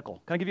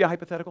hypothetical. Can I give you a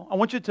hypothetical? I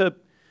want you to,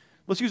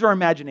 let's use our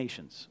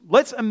imaginations.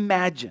 Let's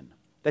imagine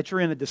that you're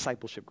in a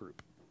discipleship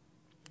group.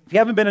 If you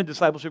haven't been in a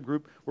discipleship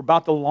group, we're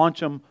about to launch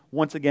them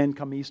once again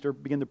come Easter,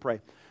 begin to pray.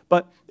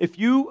 But if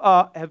you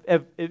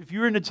if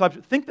you're in a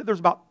discipleship, think that there's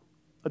about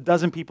a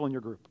dozen people in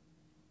your group,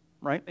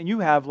 right? And you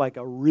have like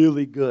a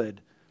really good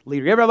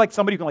leader. You ever have like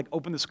somebody who can like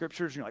open the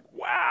scriptures and you're like,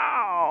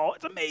 wow,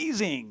 it's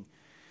amazing.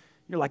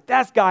 You're like,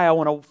 that's the guy I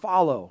want to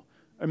follow.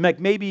 And like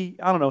maybe,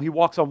 I don't know, he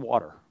walks on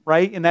water,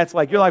 right? And that's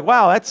like, you're like,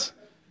 wow, that's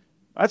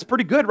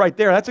pretty good right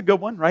there. That's a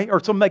good one, right?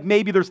 Or some like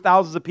maybe there's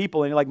thousands of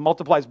people and he like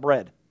multiplies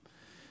bread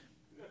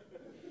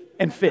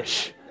and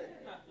fish.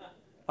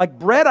 Like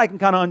bread I can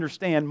kind of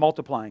understand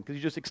multiplying because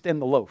you just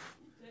extend the loaf.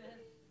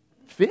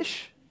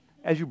 Fish,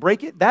 as you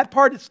break it, that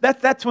part,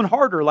 that's one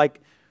harder.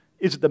 Like,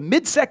 is it the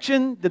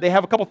midsection? Did they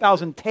have a couple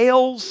thousand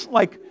tails?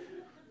 Like,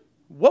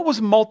 what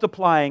was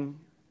multiplying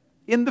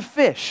in the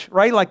fish,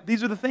 right? Like,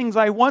 these are the things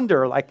I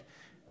wonder. Like,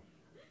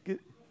 he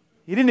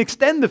didn't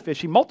extend the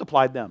fish, he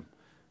multiplied them.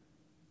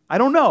 I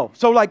don't know.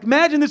 So, like,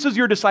 imagine this is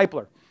your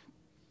discipler,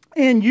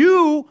 and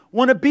you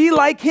want to be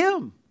like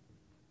him.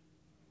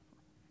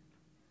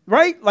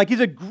 Right? Like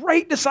he's a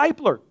great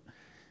discipler.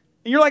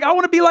 And you're like, I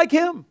want to be like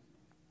him.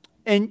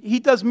 And he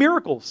does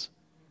miracles.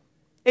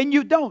 And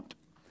you don't.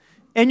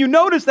 And you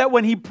notice that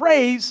when he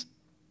prays,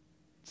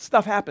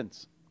 stuff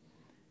happens.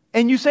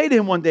 And you say to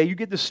him one day, you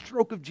get this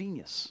stroke of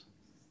genius.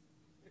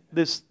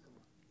 This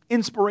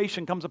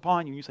inspiration comes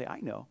upon you. And you say, I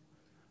know.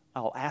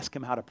 I'll ask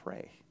him how to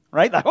pray.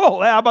 Right? Like,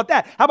 oh, how about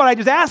that? How about I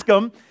just ask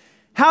him,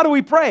 how do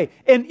we pray?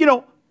 And, you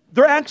know,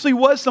 there actually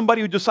was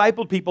somebody who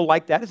discipled people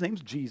like that. His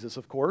name's Jesus,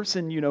 of course,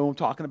 and you know who I'm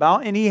talking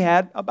about. And he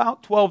had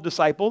about 12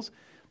 disciples.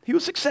 He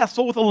was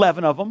successful with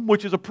 11 of them,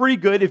 which is a pretty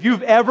good. If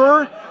you've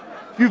ever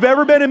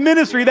been in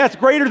ministry, that's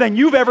greater than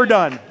you've ever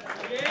done.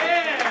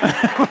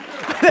 Yeah.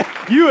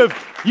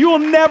 You will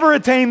never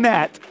attain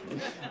that.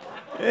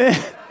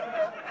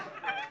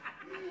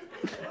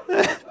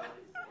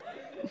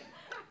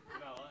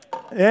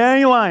 Yeah,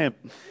 you lying.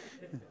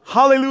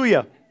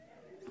 Hallelujah.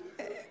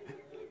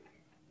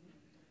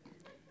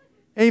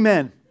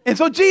 Amen. And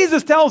so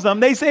Jesus tells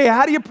them, they say,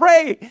 how do you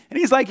pray? And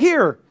he's like,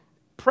 here,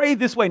 pray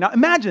this way. Now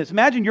imagine this.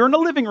 Imagine you're in a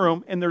living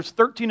room and there's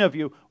 13 of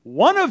you.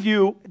 One of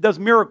you does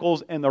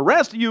miracles and the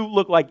rest of you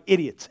look like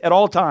idiots at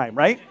all time,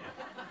 right?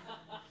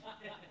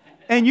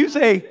 And you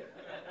say,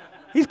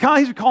 he's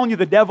calling you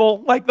the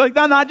devil. Like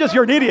not just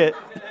you're an idiot.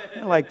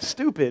 You're like,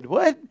 stupid.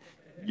 What?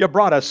 You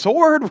brought a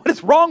sword? What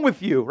is wrong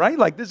with you, right?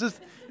 Like this is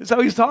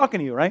how he's talking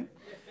to you, right?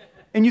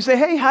 And you say,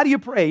 hey, how do you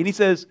pray? And he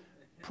says,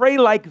 pray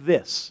like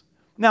this.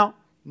 Now,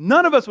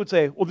 none of us would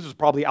say, well, this is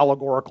probably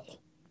allegorical.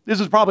 This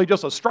is probably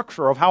just a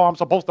structure of how I'm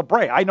supposed to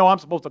pray. I know I'm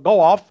supposed to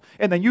go off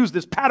and then use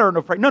this pattern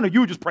of prayer. No,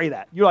 you would just pray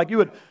that. You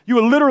would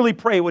literally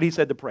pray what he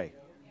said to pray.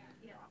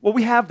 Well,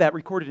 we have that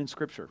recorded in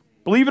Scripture.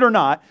 Believe it or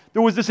not,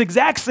 there was this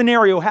exact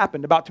scenario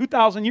happened about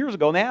 2,000 years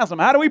ago, and they asked him,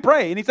 how do we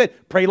pray? And he said,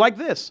 pray like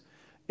this.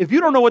 If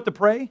you don't know what to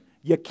pray,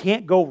 you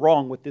can't go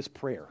wrong with this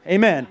prayer.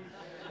 Amen.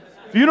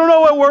 If you don't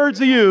know what words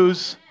to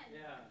use,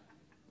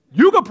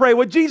 you can pray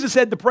what Jesus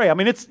said to pray. I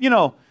mean, it's, you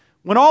know,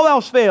 when all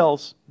else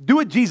fails, do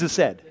what Jesus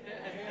said.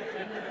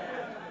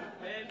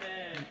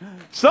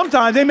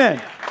 Sometimes,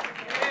 amen.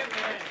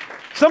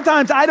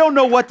 Sometimes I don't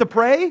know what to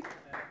pray.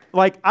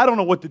 Like, I don't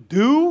know what to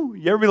do.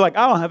 You ever be like,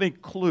 I don't have any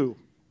clue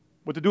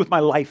what to do with my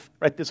life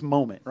at this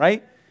moment,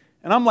 right?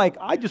 And I'm like,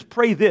 I just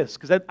pray this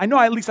because I know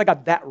at least I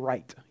got that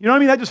right. You know what I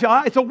mean? I just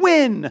feel, it's a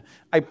win.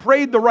 I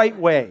prayed the right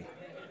way.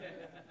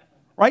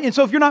 Right? And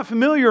so if you're not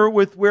familiar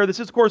with where this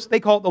is, of course, they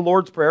call it the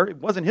Lord's Prayer. It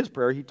wasn't his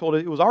prayer. He told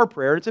it was our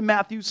prayer. It's in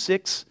Matthew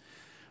 6,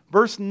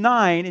 verse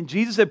 9. And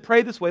Jesus said,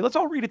 pray this way. Let's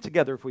all read it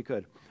together if we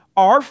could.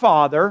 Our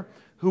Father,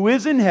 who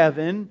is in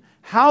heaven,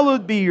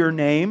 hallowed be your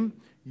name.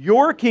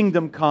 Your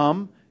kingdom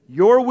come.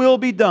 Your will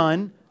be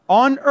done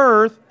on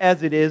earth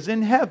as it is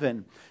in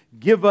heaven.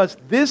 Give us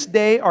this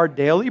day our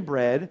daily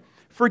bread.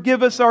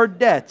 Forgive us our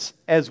debts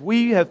as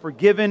we have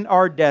forgiven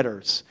our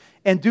debtors.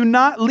 And do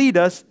not lead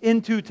us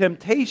into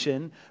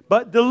temptation,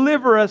 but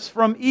deliver us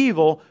from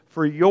evil.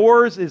 For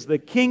yours is the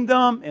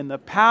kingdom and the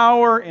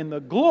power and the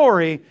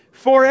glory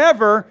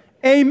forever.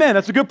 Amen.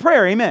 That's a good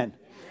prayer. Amen.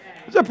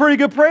 That's a pretty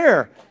good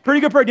prayer.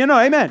 Pretty good prayer. You know,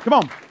 amen. Come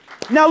on.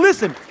 Now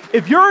listen,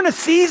 if you're in a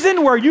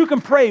season where you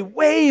can pray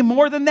way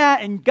more than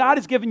that and God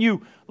has given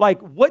you like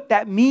what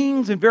that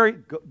means and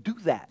do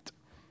that.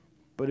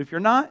 But if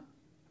you're not,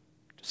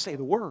 just say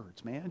the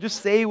words, man.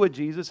 Just say what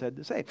Jesus had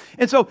to say.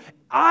 And so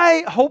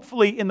I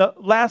hopefully in the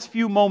last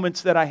few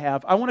moments that I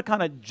have, I want to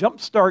kind of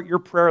jumpstart your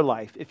prayer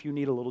life if you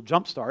need a little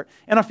jumpstart.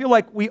 And I feel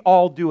like we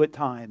all do at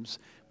times.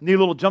 Need a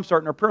little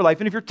jumpstart in our prayer life.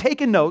 And if you're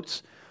taking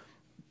notes,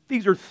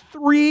 these are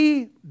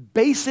 3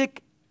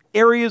 basic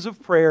areas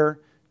of prayer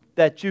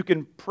that you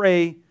can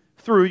pray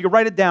through. You can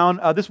write it down.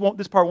 This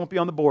part won't be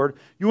on the board.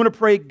 You want to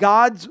pray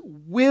God's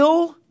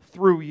will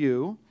through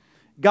you,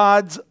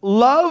 God's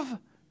love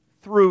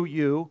through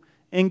you,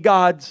 and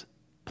God's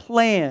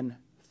plan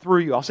through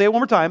you. I'll say it one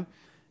more time.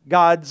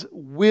 God's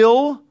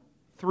will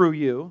through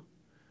you,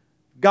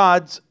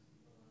 God's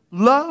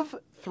love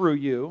through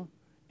you,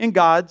 and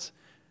God's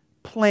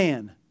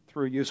plan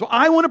through you. So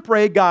I want to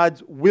pray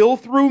God's will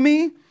through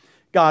me,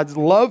 God's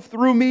love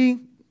through me,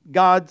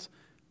 God's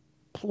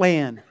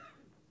plan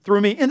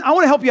through me. And I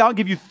want to help you out and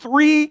give you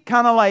 3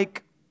 kind of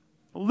like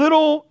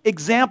little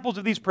examples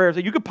of these prayers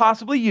that you could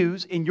possibly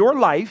use in your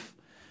life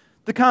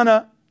to kind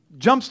of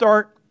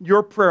jumpstart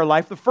your prayer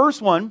life. The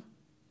first one,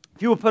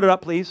 if you will put it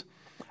up, please.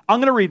 I'm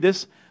going to read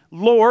this.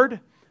 Lord,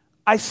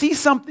 I see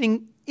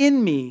something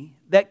in me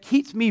that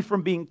keeps me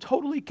from being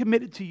totally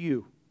committed to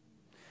you.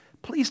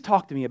 Please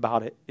talk to me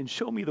about it and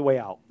show me the way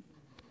out.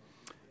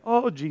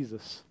 Oh,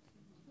 Jesus.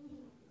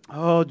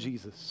 Oh,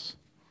 Jesus.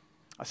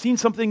 I've seen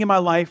something in my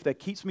life that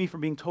keeps me from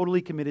being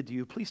totally committed to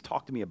you. Please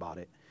talk to me about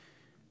it.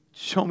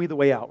 Show me the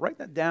way out. Write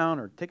that down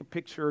or take a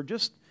picture.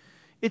 Just,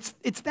 it's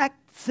that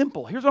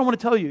simple. Here's what I want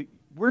to tell you.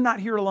 We're not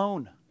here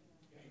alone.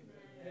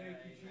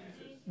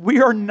 We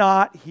are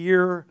not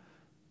here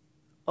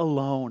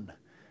alone.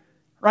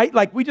 Right?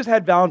 Like we just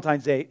had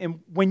Valentine's Day. And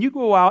when you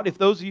go out, if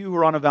those of you who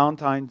are on a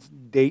Valentine's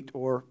date,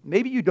 or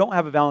maybe you don't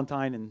have a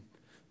Valentine, and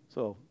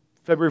so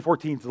February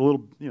 14th is a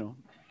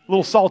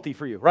little salty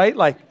for you, right?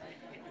 Like,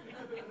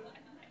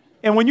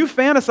 and when you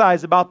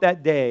fantasize about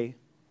that day,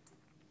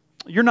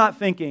 you're not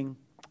thinking,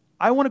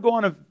 I want to go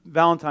on a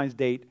Valentine's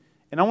date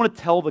and I want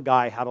to tell the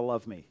guy how to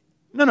love me.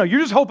 No, you're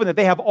just hoping that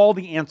they have all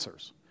the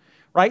answers,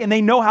 right? And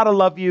they know how to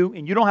love you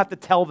and you don't have to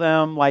tell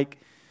them, like,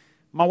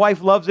 my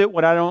wife loves it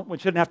when when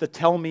she doesn't have to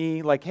tell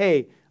me, like,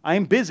 hey,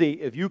 I'm busy.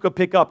 If you could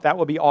pick up, that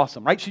would be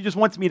awesome, right? She just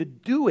wants me to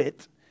do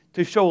it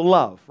to show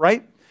love,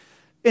 right?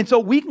 And so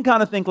we can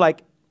kind of think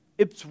like,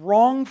 it's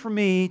wrong for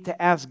me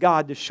to ask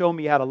God to show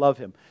me how to love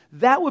Him.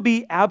 That would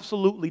be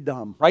absolutely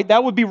dumb, right?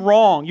 That would be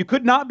wrong. You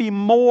could not be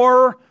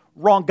more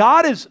wrong.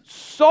 God is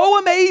so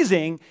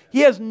amazing,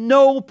 He has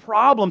no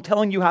problem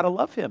telling you how to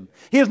love Him.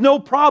 He has no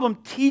problem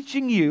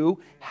teaching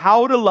you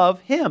how to love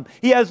Him.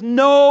 He has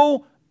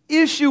no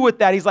issue with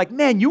that. He's like,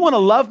 man, you want to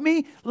love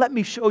me? Let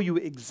me show you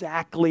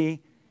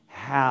exactly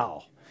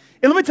how.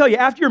 And let me tell you,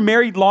 after you're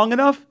married long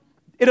enough,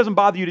 it doesn't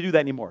bother you to do that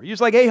anymore. You're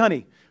just like, hey,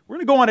 honey, we're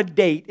going to go on a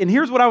date, and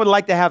here's what I would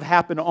like to have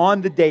happen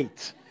on the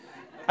date.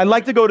 I'd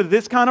like to go to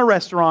this kind of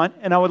restaurant,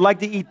 and I would like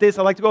to eat this.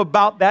 I'd like to go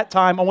about that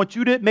time. I want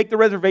you to make the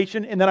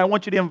reservation, and then I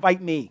want you to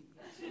invite me.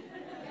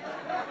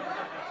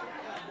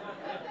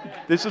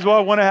 This is what I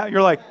want to have.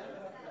 You're like,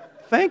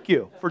 thank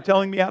you for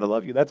telling me how to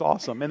love you. That's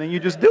awesome. And then you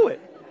just do it.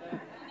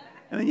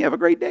 And then you have a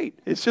great date.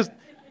 It's just,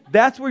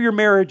 that's where your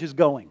marriage is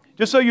going.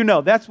 Just so you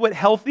know, that's what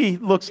healthy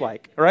looks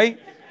like, right?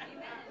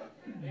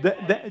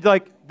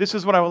 Like, this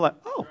is what I would like.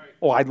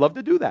 Oh, I'd love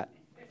to do that.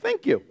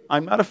 Thank you.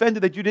 I'm not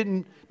offended that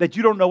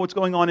you don't know what's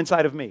going on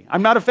inside of me.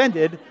 I'm not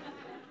offended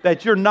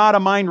that you're not a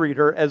mind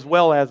reader as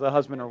well as a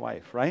husband or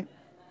wife, right?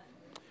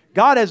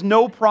 God has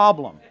no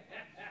problem.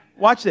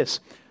 Watch this.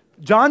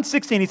 John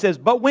 16, He says,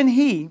 but when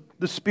He,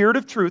 the Spirit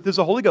of truth, is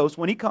the Holy Ghost,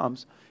 when He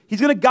comes,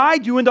 He's going to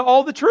guide you into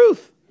all the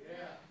truth.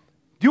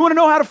 Do you want to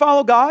know how to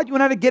follow God? You want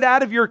to know how to get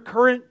out of your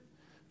current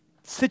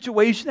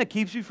situation that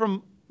keeps you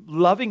from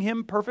loving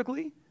Him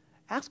perfectly?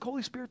 Ask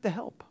Holy Spirit to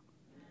help.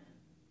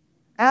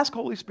 Ask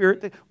Holy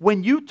Spirit.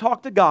 When you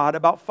talk to God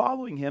about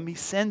following Him, He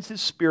sends His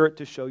Spirit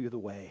to show you the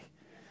way.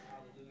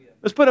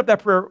 Let's put up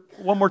that prayer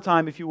one more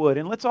time, if you would,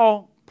 and let's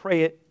all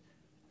pray it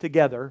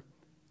together.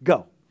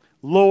 Go.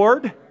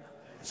 Lord,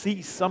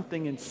 see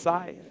something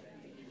inside.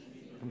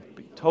 I'm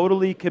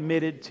totally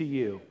committed to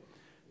you.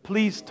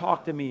 Please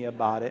talk to me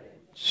about it.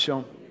 Show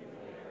me.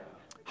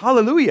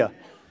 Hallelujah.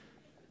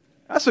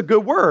 That's a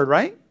good word,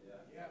 right?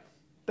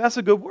 That's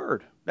a good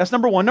word. That's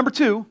number one. Number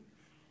two,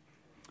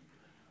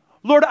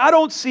 Lord, I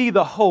don't see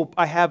the hope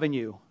I have in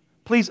you.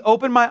 Please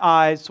open my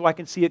eyes so I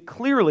can see it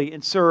clearly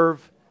and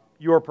serve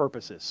your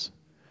purposes.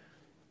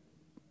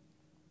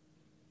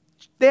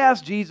 They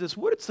asked Jesus,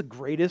 what is the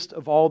greatest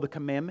of all the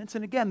commandments?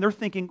 And again, they're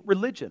thinking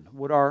religion.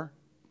 What are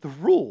the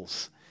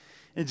rules?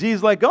 And Jesus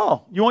is like,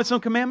 oh, you want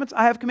some commandments?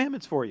 I have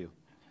commandments for you.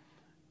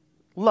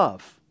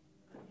 Love.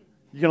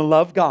 You're going to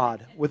love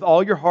God with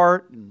all your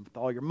heart and with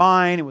all your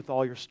mind and with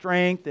all your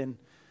strength, and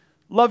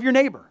love your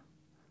neighbor.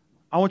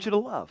 I want you to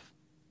love.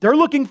 They're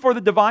looking for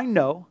the divine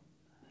no.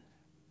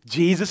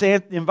 Jesus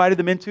invited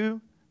them into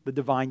the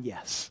divine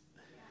yes.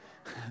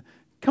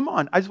 Come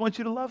on, I just want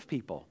you to love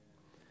people.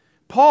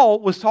 Paul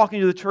was talking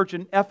to the church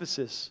in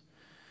Ephesus.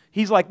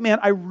 He's like, man,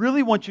 I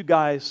really want you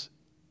guys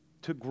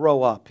to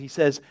grow up. He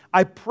says,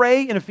 I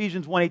pray in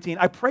Ephesians 1:18,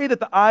 I pray that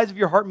the eyes of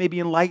your heart may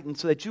be enlightened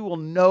so that you will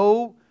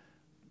know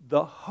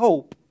the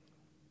hope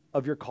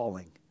of your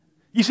calling.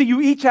 You see,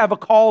 you each have a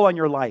call on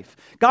your life.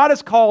 God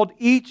has called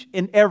each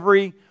and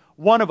every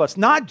one of us,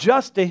 not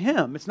just to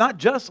Him. It's not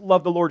just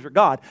love the Lord your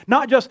God,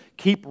 not just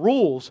keep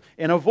rules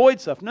and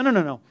avoid stuff.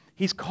 No.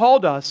 He's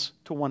called us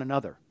to one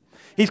another.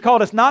 He's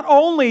called us not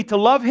only to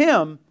love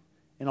Him,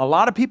 and a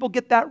lot of people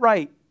get that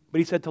right, but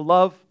He said to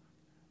love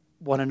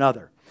one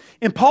another.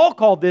 And Paul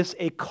called this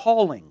a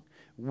calling.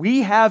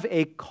 We have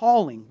a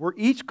calling. We're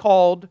each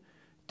called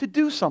to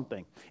do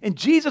something. And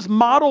Jesus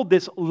modeled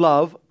this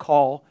love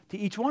call to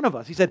each one of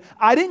us. He said,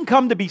 I didn't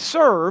come to be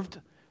served,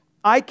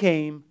 I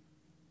came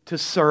to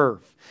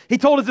serve. He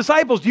told His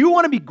disciples, do you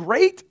want to be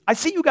great? I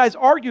see you guys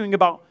arguing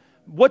about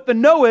what the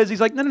no is.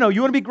 He's like, no.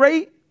 You want to be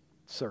great?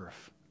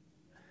 Serve.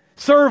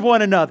 Serve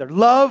one another.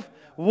 Love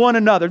one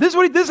another. This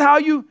is how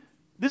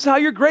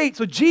you're great.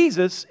 So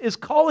Jesus is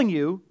calling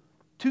you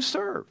to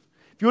serve.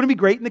 If you want to be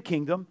great in the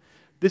kingdom,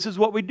 this is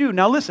what we do.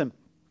 Now listen,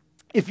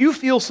 if you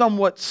feel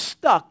somewhat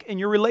stuck in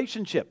your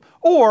relationship,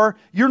 or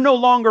you're no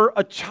longer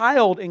a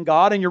child in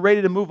God and you're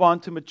ready to move on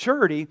to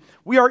maturity,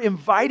 we are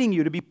inviting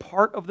you to be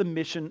part of the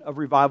mission of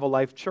Revival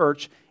Life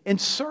Church and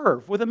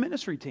serve with a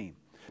ministry team.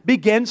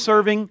 Begin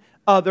serving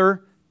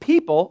other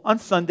people on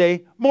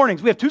Sunday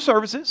mornings. We have 2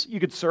 services. You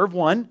could serve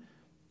one,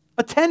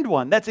 attend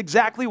one. That's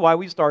exactly why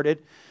we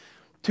started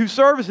 2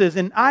 services.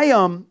 And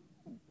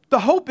the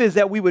hope is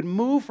that we would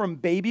move from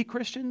baby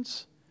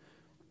Christians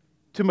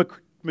to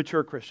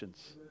mature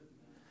Christians.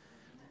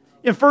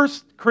 In 1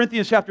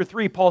 Corinthians chapter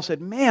 3, Paul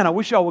said, man, I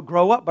wish y'all would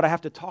grow up, but I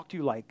have to talk to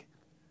you like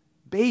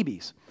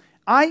babies.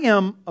 I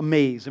am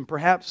amazed, and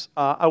perhaps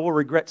I will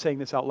regret saying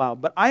this out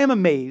loud, but I am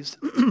amazed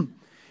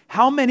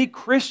how many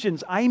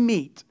Christians I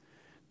meet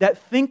that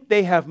think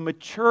they have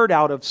matured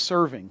out of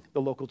serving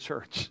the local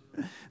church.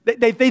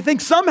 They think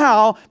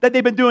somehow that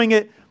they've been doing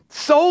it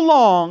so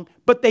long,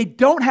 but they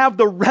don't have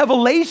the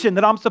revelation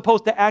that I'm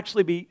supposed to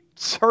actually be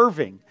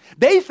serving.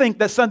 They think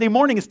that Sunday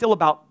morning is still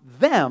about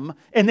them,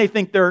 and they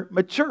think they're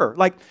mature.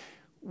 Like,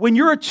 when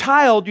you're a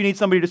child, you need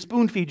somebody to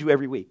spoon feed you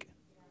every week.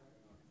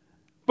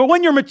 But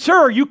when you're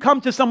mature, you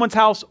come to someone's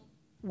house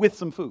with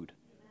some food.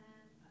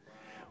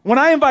 When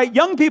I invite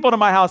young people to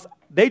my house,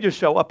 they just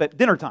show up at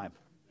dinner time.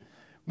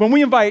 When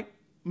we invite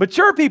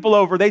mature people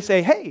over, they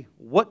say, hey,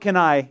 what can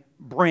I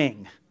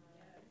bring?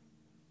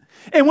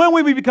 And when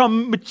we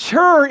become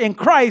mature in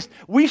Christ,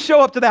 we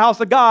show up to the house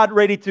of God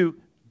ready to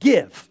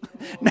give.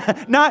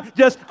 Not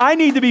just, I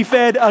need to be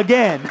fed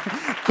again.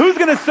 Who's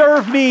going to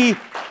serve me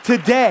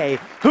today?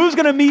 Who's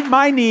going to meet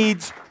my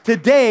needs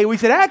today? We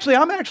said, actually,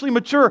 I'm actually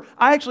mature.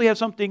 I actually have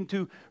something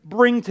to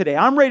bring today.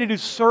 I'm ready to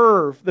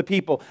serve the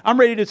people. I'm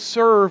ready to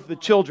serve the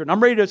children.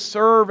 I'm ready to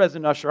serve as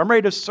an usher. I'm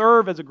ready to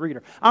serve as a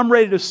greeter. I'm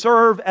ready to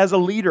serve as a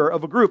leader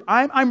of a group.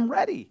 I'm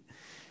ready.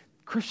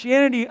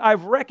 Christianity,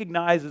 I've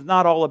recognized, is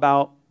not all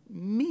about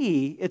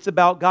me. It's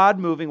about God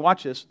moving,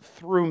 watch this,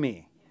 through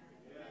me.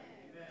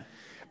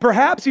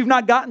 Perhaps you've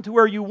not gotten to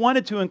where you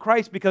wanted to in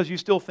Christ because you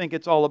still think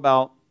it's all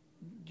about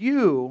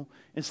you,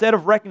 instead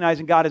of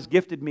recognizing God has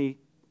gifted me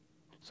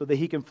so that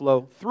He can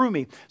flow through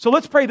me. So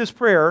let's pray this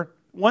prayer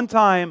one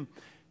time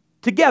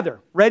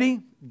together.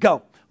 Ready?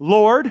 Go.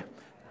 Lord,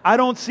 I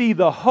don't see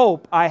the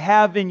hope I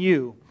have in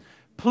You.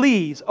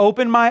 Please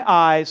open my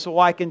eyes so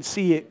I can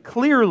see it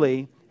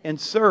clearly and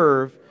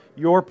serve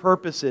Your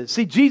purposes.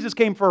 See, Jesus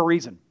came for a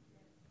reason.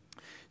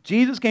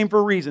 Jesus came for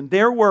a reason.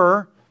 There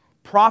were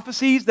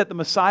prophecies that the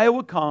Messiah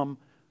would come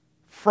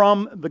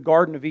from the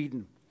Garden of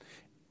Eden.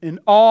 And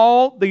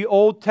all the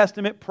Old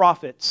Testament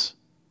prophets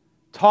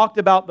talked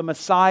about the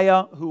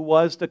Messiah who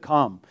was to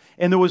come.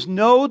 And there was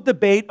no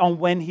debate on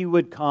when He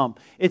would come.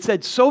 It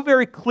said so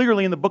very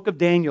clearly in the book of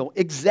Daniel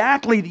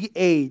exactly the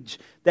age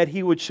that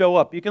He would show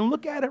up. You can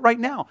look at it right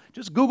now.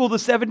 Just Google the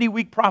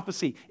 70-week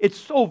prophecy. It's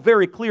so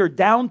very clear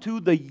down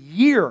to the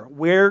year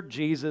where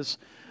Jesus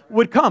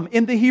would come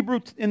in the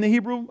Hebrew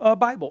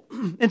Bible.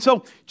 And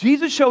so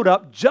Jesus showed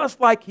up just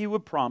like He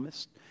would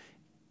promised,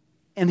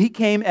 and He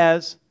came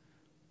as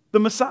the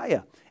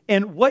Messiah.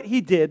 And what He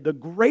did, the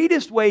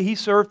greatest way He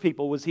served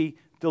people was He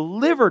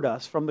delivered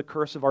us from the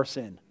curse of our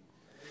sin.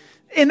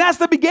 And that's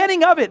the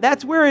beginning of it.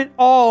 That's where it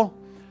all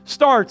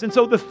starts. And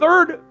so the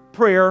third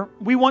prayer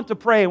we want to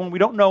pray when we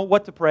don't know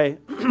what to pray,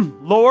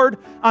 Lord,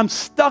 I'm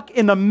stuck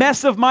in the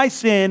mess of my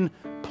sin.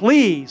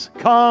 Please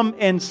come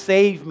and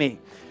save me.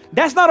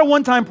 That's not a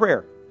one-time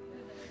prayer.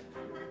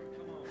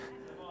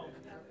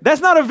 That's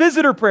not a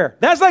visitor prayer.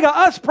 That's like a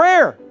us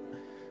prayer.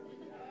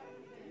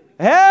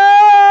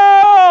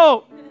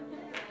 Help!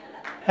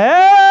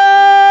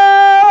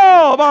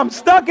 Help! I'm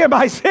stuck in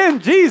my sin,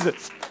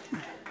 Jesus.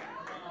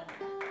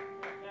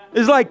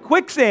 It's like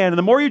quicksand, and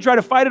the more you try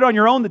to fight it on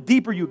your own, the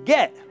deeper you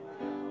get.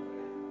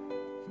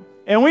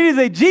 And we need to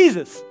say,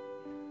 Jesus,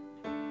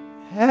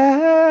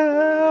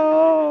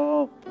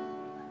 help.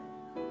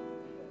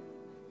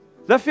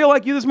 Does that feel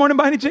like you this morning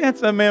by any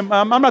chance? I mean,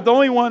 I'm not the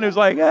only one who's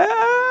like,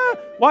 ah.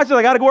 Watch this.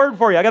 I got a word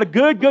for you. I got a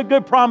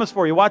good promise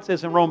for you. Watch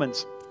this in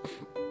Romans.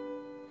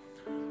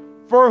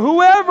 For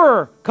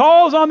whoever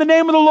calls on the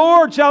name of the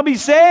Lord shall be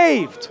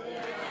saved.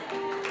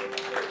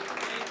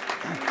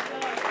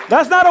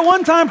 That's not a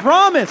one-time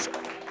promise.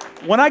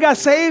 When I got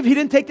saved, he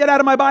didn't take that out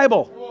of my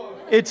Bible.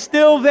 It's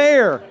still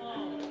there.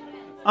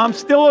 I'm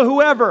still a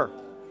whoever.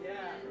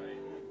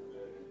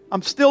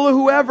 I'm still a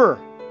whoever.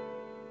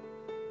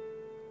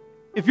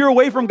 If you're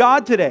away from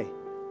God today,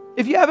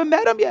 if you haven't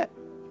met him yet,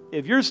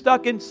 if you're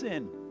stuck in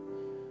sin,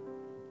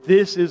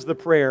 this is the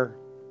prayer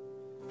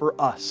for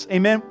us.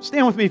 Amen?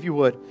 Stand with me if you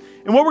would.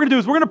 And what we're going to do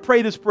is we're going to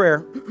pray this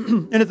prayer.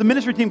 And as the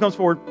ministry team comes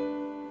forward,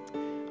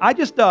 I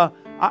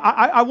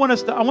want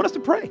us to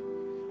pray.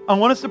 I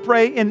want us to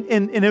pray. And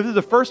if this is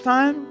the first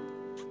time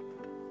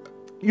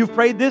you've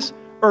prayed this,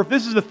 or if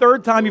this is the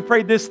third time you've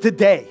prayed this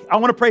today, I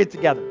want to pray it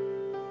together.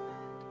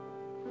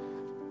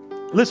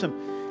 Listen,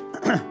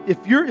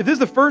 if this is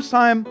the first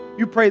time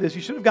you pray this,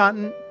 you should have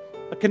gotten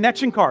a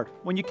connection card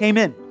when you came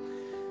in.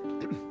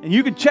 And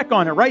you can check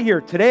on it right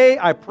here. Today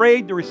I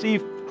prayed to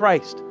receive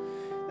Christ.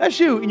 That's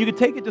you. And you can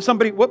take it to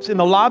somebody, in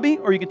the lobby,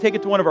 or you can take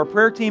it to one of our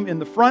prayer team in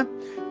the front.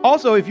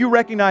 Also, if you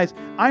recognize,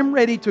 I'm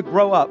ready to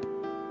grow up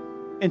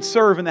and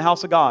serve in the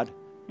house of God,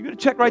 you're going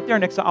to check right there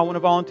next to I want to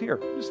volunteer.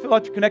 Just fill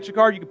out your connection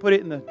card. You can put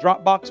it in the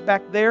drop box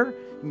back there.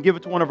 You can give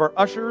it to one of our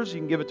ushers. You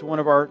can give it to one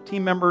of our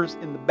team members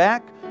in the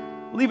back.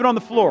 Leave it on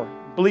the floor.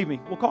 Believe me,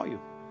 we'll call you.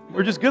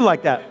 We're just good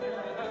like that.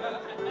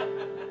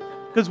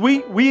 Because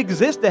we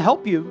exist to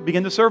help you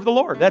begin to serve the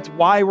Lord. That's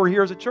why we're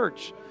here as a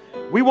church.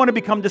 We want to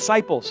become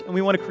disciples, and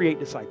we want to create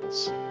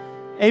disciples.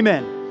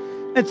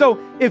 Amen. And so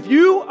if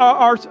you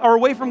are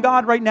away from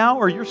God right now,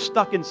 or you're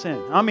stuck in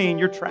sin, I mean,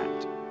 you're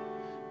trapped.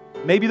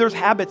 Maybe there's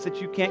habits that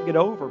you can't get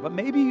over, but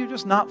maybe you're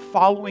just not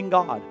following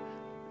God.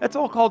 That's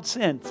all called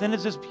sin. Sin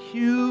is this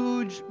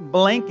huge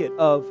blanket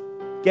of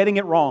getting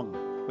it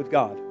wrong with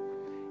God.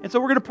 And so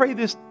we're going to pray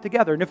this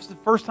together. And if it's the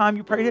first time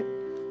you prayed it,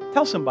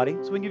 tell somebody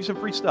so we can give you some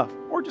free stuff.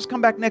 Or just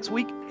come back next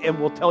week and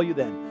we'll tell you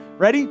then.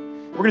 Ready?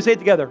 We're going to say it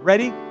together.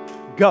 Ready?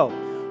 Go.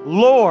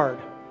 Lord,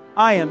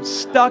 I am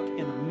stuck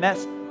in a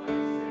mess.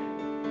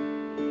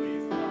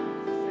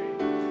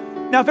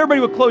 Now, if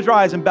everybody would close your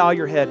eyes and bow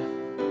your head.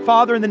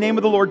 Father, in the name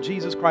of the Lord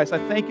Jesus Christ, I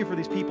thank you for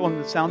these people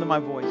and the sound of my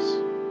voice.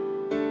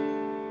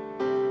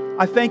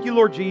 I thank you,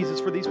 Lord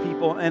Jesus, for these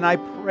people, and I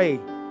pray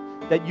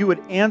that you would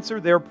answer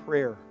their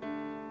prayer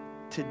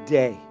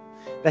today,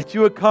 that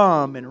you would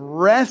come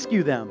and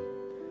rescue them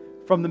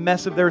from the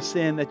mess of their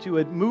sin, that you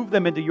would move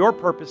them into your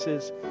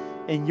purposes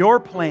and your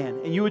plan,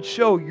 and you would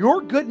show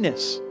your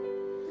goodness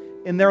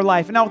in their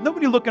life. And now, with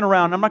nobody looking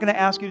around, I'm not going to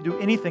ask you to do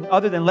anything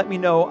other than let me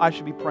know I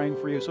should be praying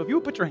for you. So if you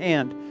would put your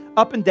hand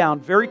up and down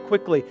very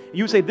quickly, and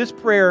you would say, this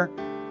prayer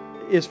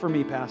is for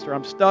me, Pastor.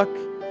 I'm stuck,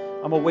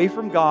 I'm away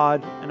from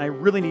God, and I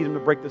really need him to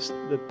break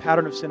the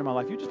pattern of sin in my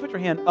life. You just put your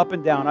hand up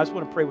and down. I just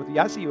want to pray with you.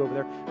 I see you over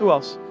there. Who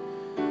else?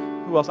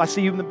 Who else? I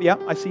see you.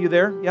 Yep, I see you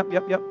there. Yep.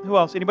 Who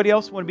else? Anybody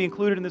else want to be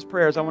included in this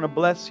prayers? I want to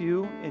bless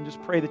you and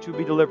just pray that you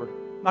be delivered.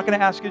 I'm not going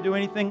to ask you to do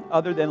anything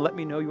other than let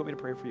me know you want me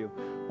to pray for you.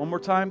 One more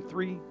time.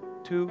 3,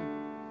 2,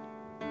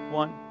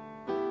 1.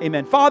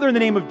 Amen. Father, in the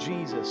name of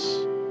Jesus,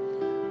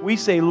 we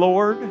say,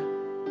 Lord,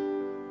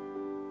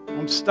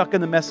 I'm stuck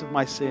in the mess of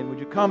my sin. Would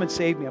you come and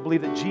save me? I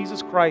believe that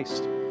Jesus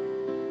Christ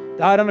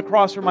died on the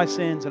cross for my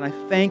sins, and I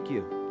thank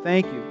you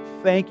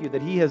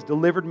that he has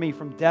delivered me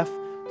from death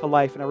to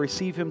life, and I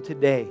receive him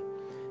today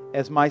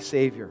as my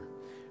Savior.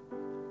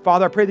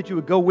 Father, I pray that you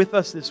would go with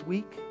us this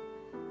week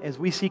as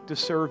we seek to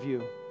serve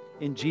you.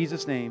 In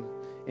Jesus' name,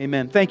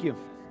 amen. Thank you.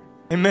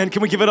 Amen.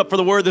 Can we give it up for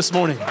the word this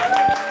morning?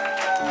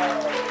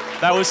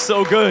 That was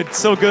so good,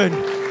 so good.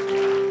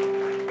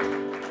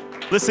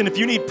 Listen, if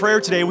you need prayer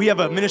today, we have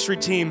a ministry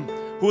team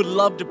who would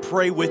love to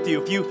pray with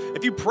you.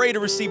 If you pray to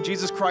receive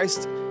Jesus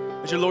Christ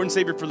as your Lord and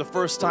Savior for the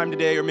first time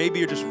today, or maybe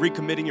you're just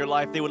recommitting your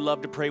life, they would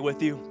love to pray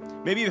with you.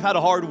 Maybe you've had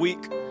a hard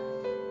week.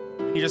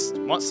 You just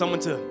want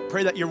someone to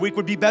pray that your week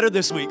would be better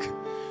this week.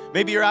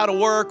 Maybe you're out of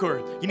work or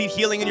you need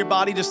healing in your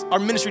body. Our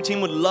ministry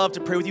team would love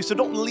to pray with you. So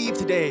don't leave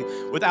today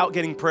without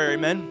getting prayer,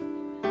 amen?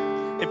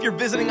 If you're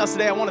visiting us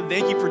today, I want to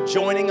thank you for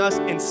joining us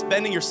and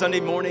spending your Sunday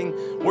morning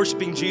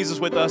worshiping Jesus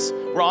with us.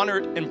 We're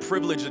honored and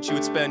privileged that you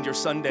would spend your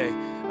Sunday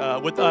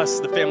with us,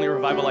 the Family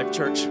Revival Life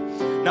Church.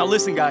 Now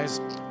listen, guys,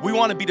 we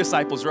want to be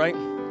disciples, right?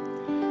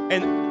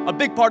 And a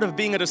big part of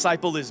being a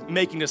disciple is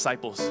making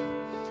disciples.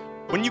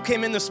 When you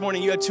came in this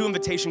morning, you had 2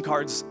 invitation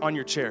cards on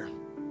your chair.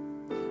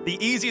 The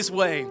easiest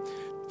way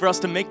for us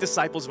to make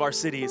disciples of our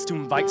city is to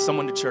invite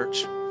someone to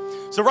church.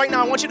 So right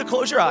now, I want you to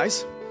close your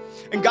eyes,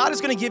 and God is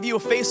going to give you a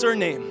face or a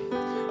name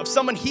of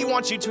someone he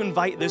wants you to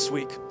invite this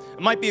week. It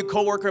might be a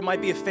coworker, it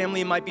might be a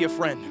family, it might be a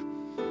friend.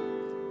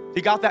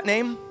 You got that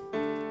name?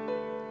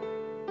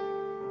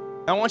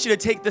 I want you to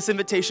take this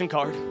invitation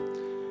card,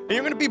 and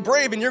you're going to be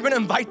brave, and you're going to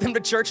invite them to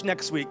church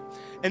next week,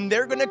 and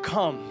they're going to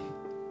come.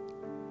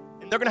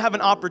 They're going to have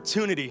an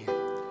opportunity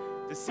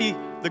to see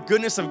the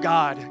goodness of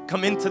God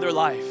come into their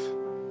life,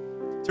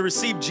 to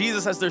receive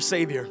Jesus as their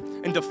Savior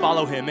and to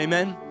follow Him.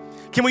 Amen?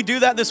 Can we do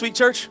that this week,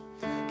 church?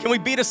 Can we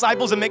be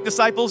disciples and make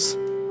disciples?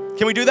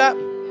 Can we do that?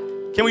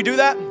 Can we do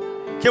that?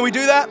 Can we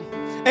do that?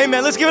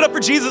 Amen. Let's give it up for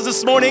Jesus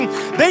this morning.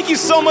 Thank you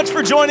so much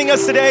for joining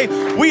us today.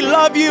 We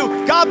love you.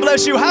 God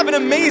bless you. Have an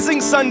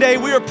amazing Sunday.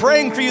 We are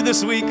praying for you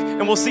this week,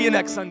 and we'll see you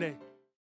next Sunday.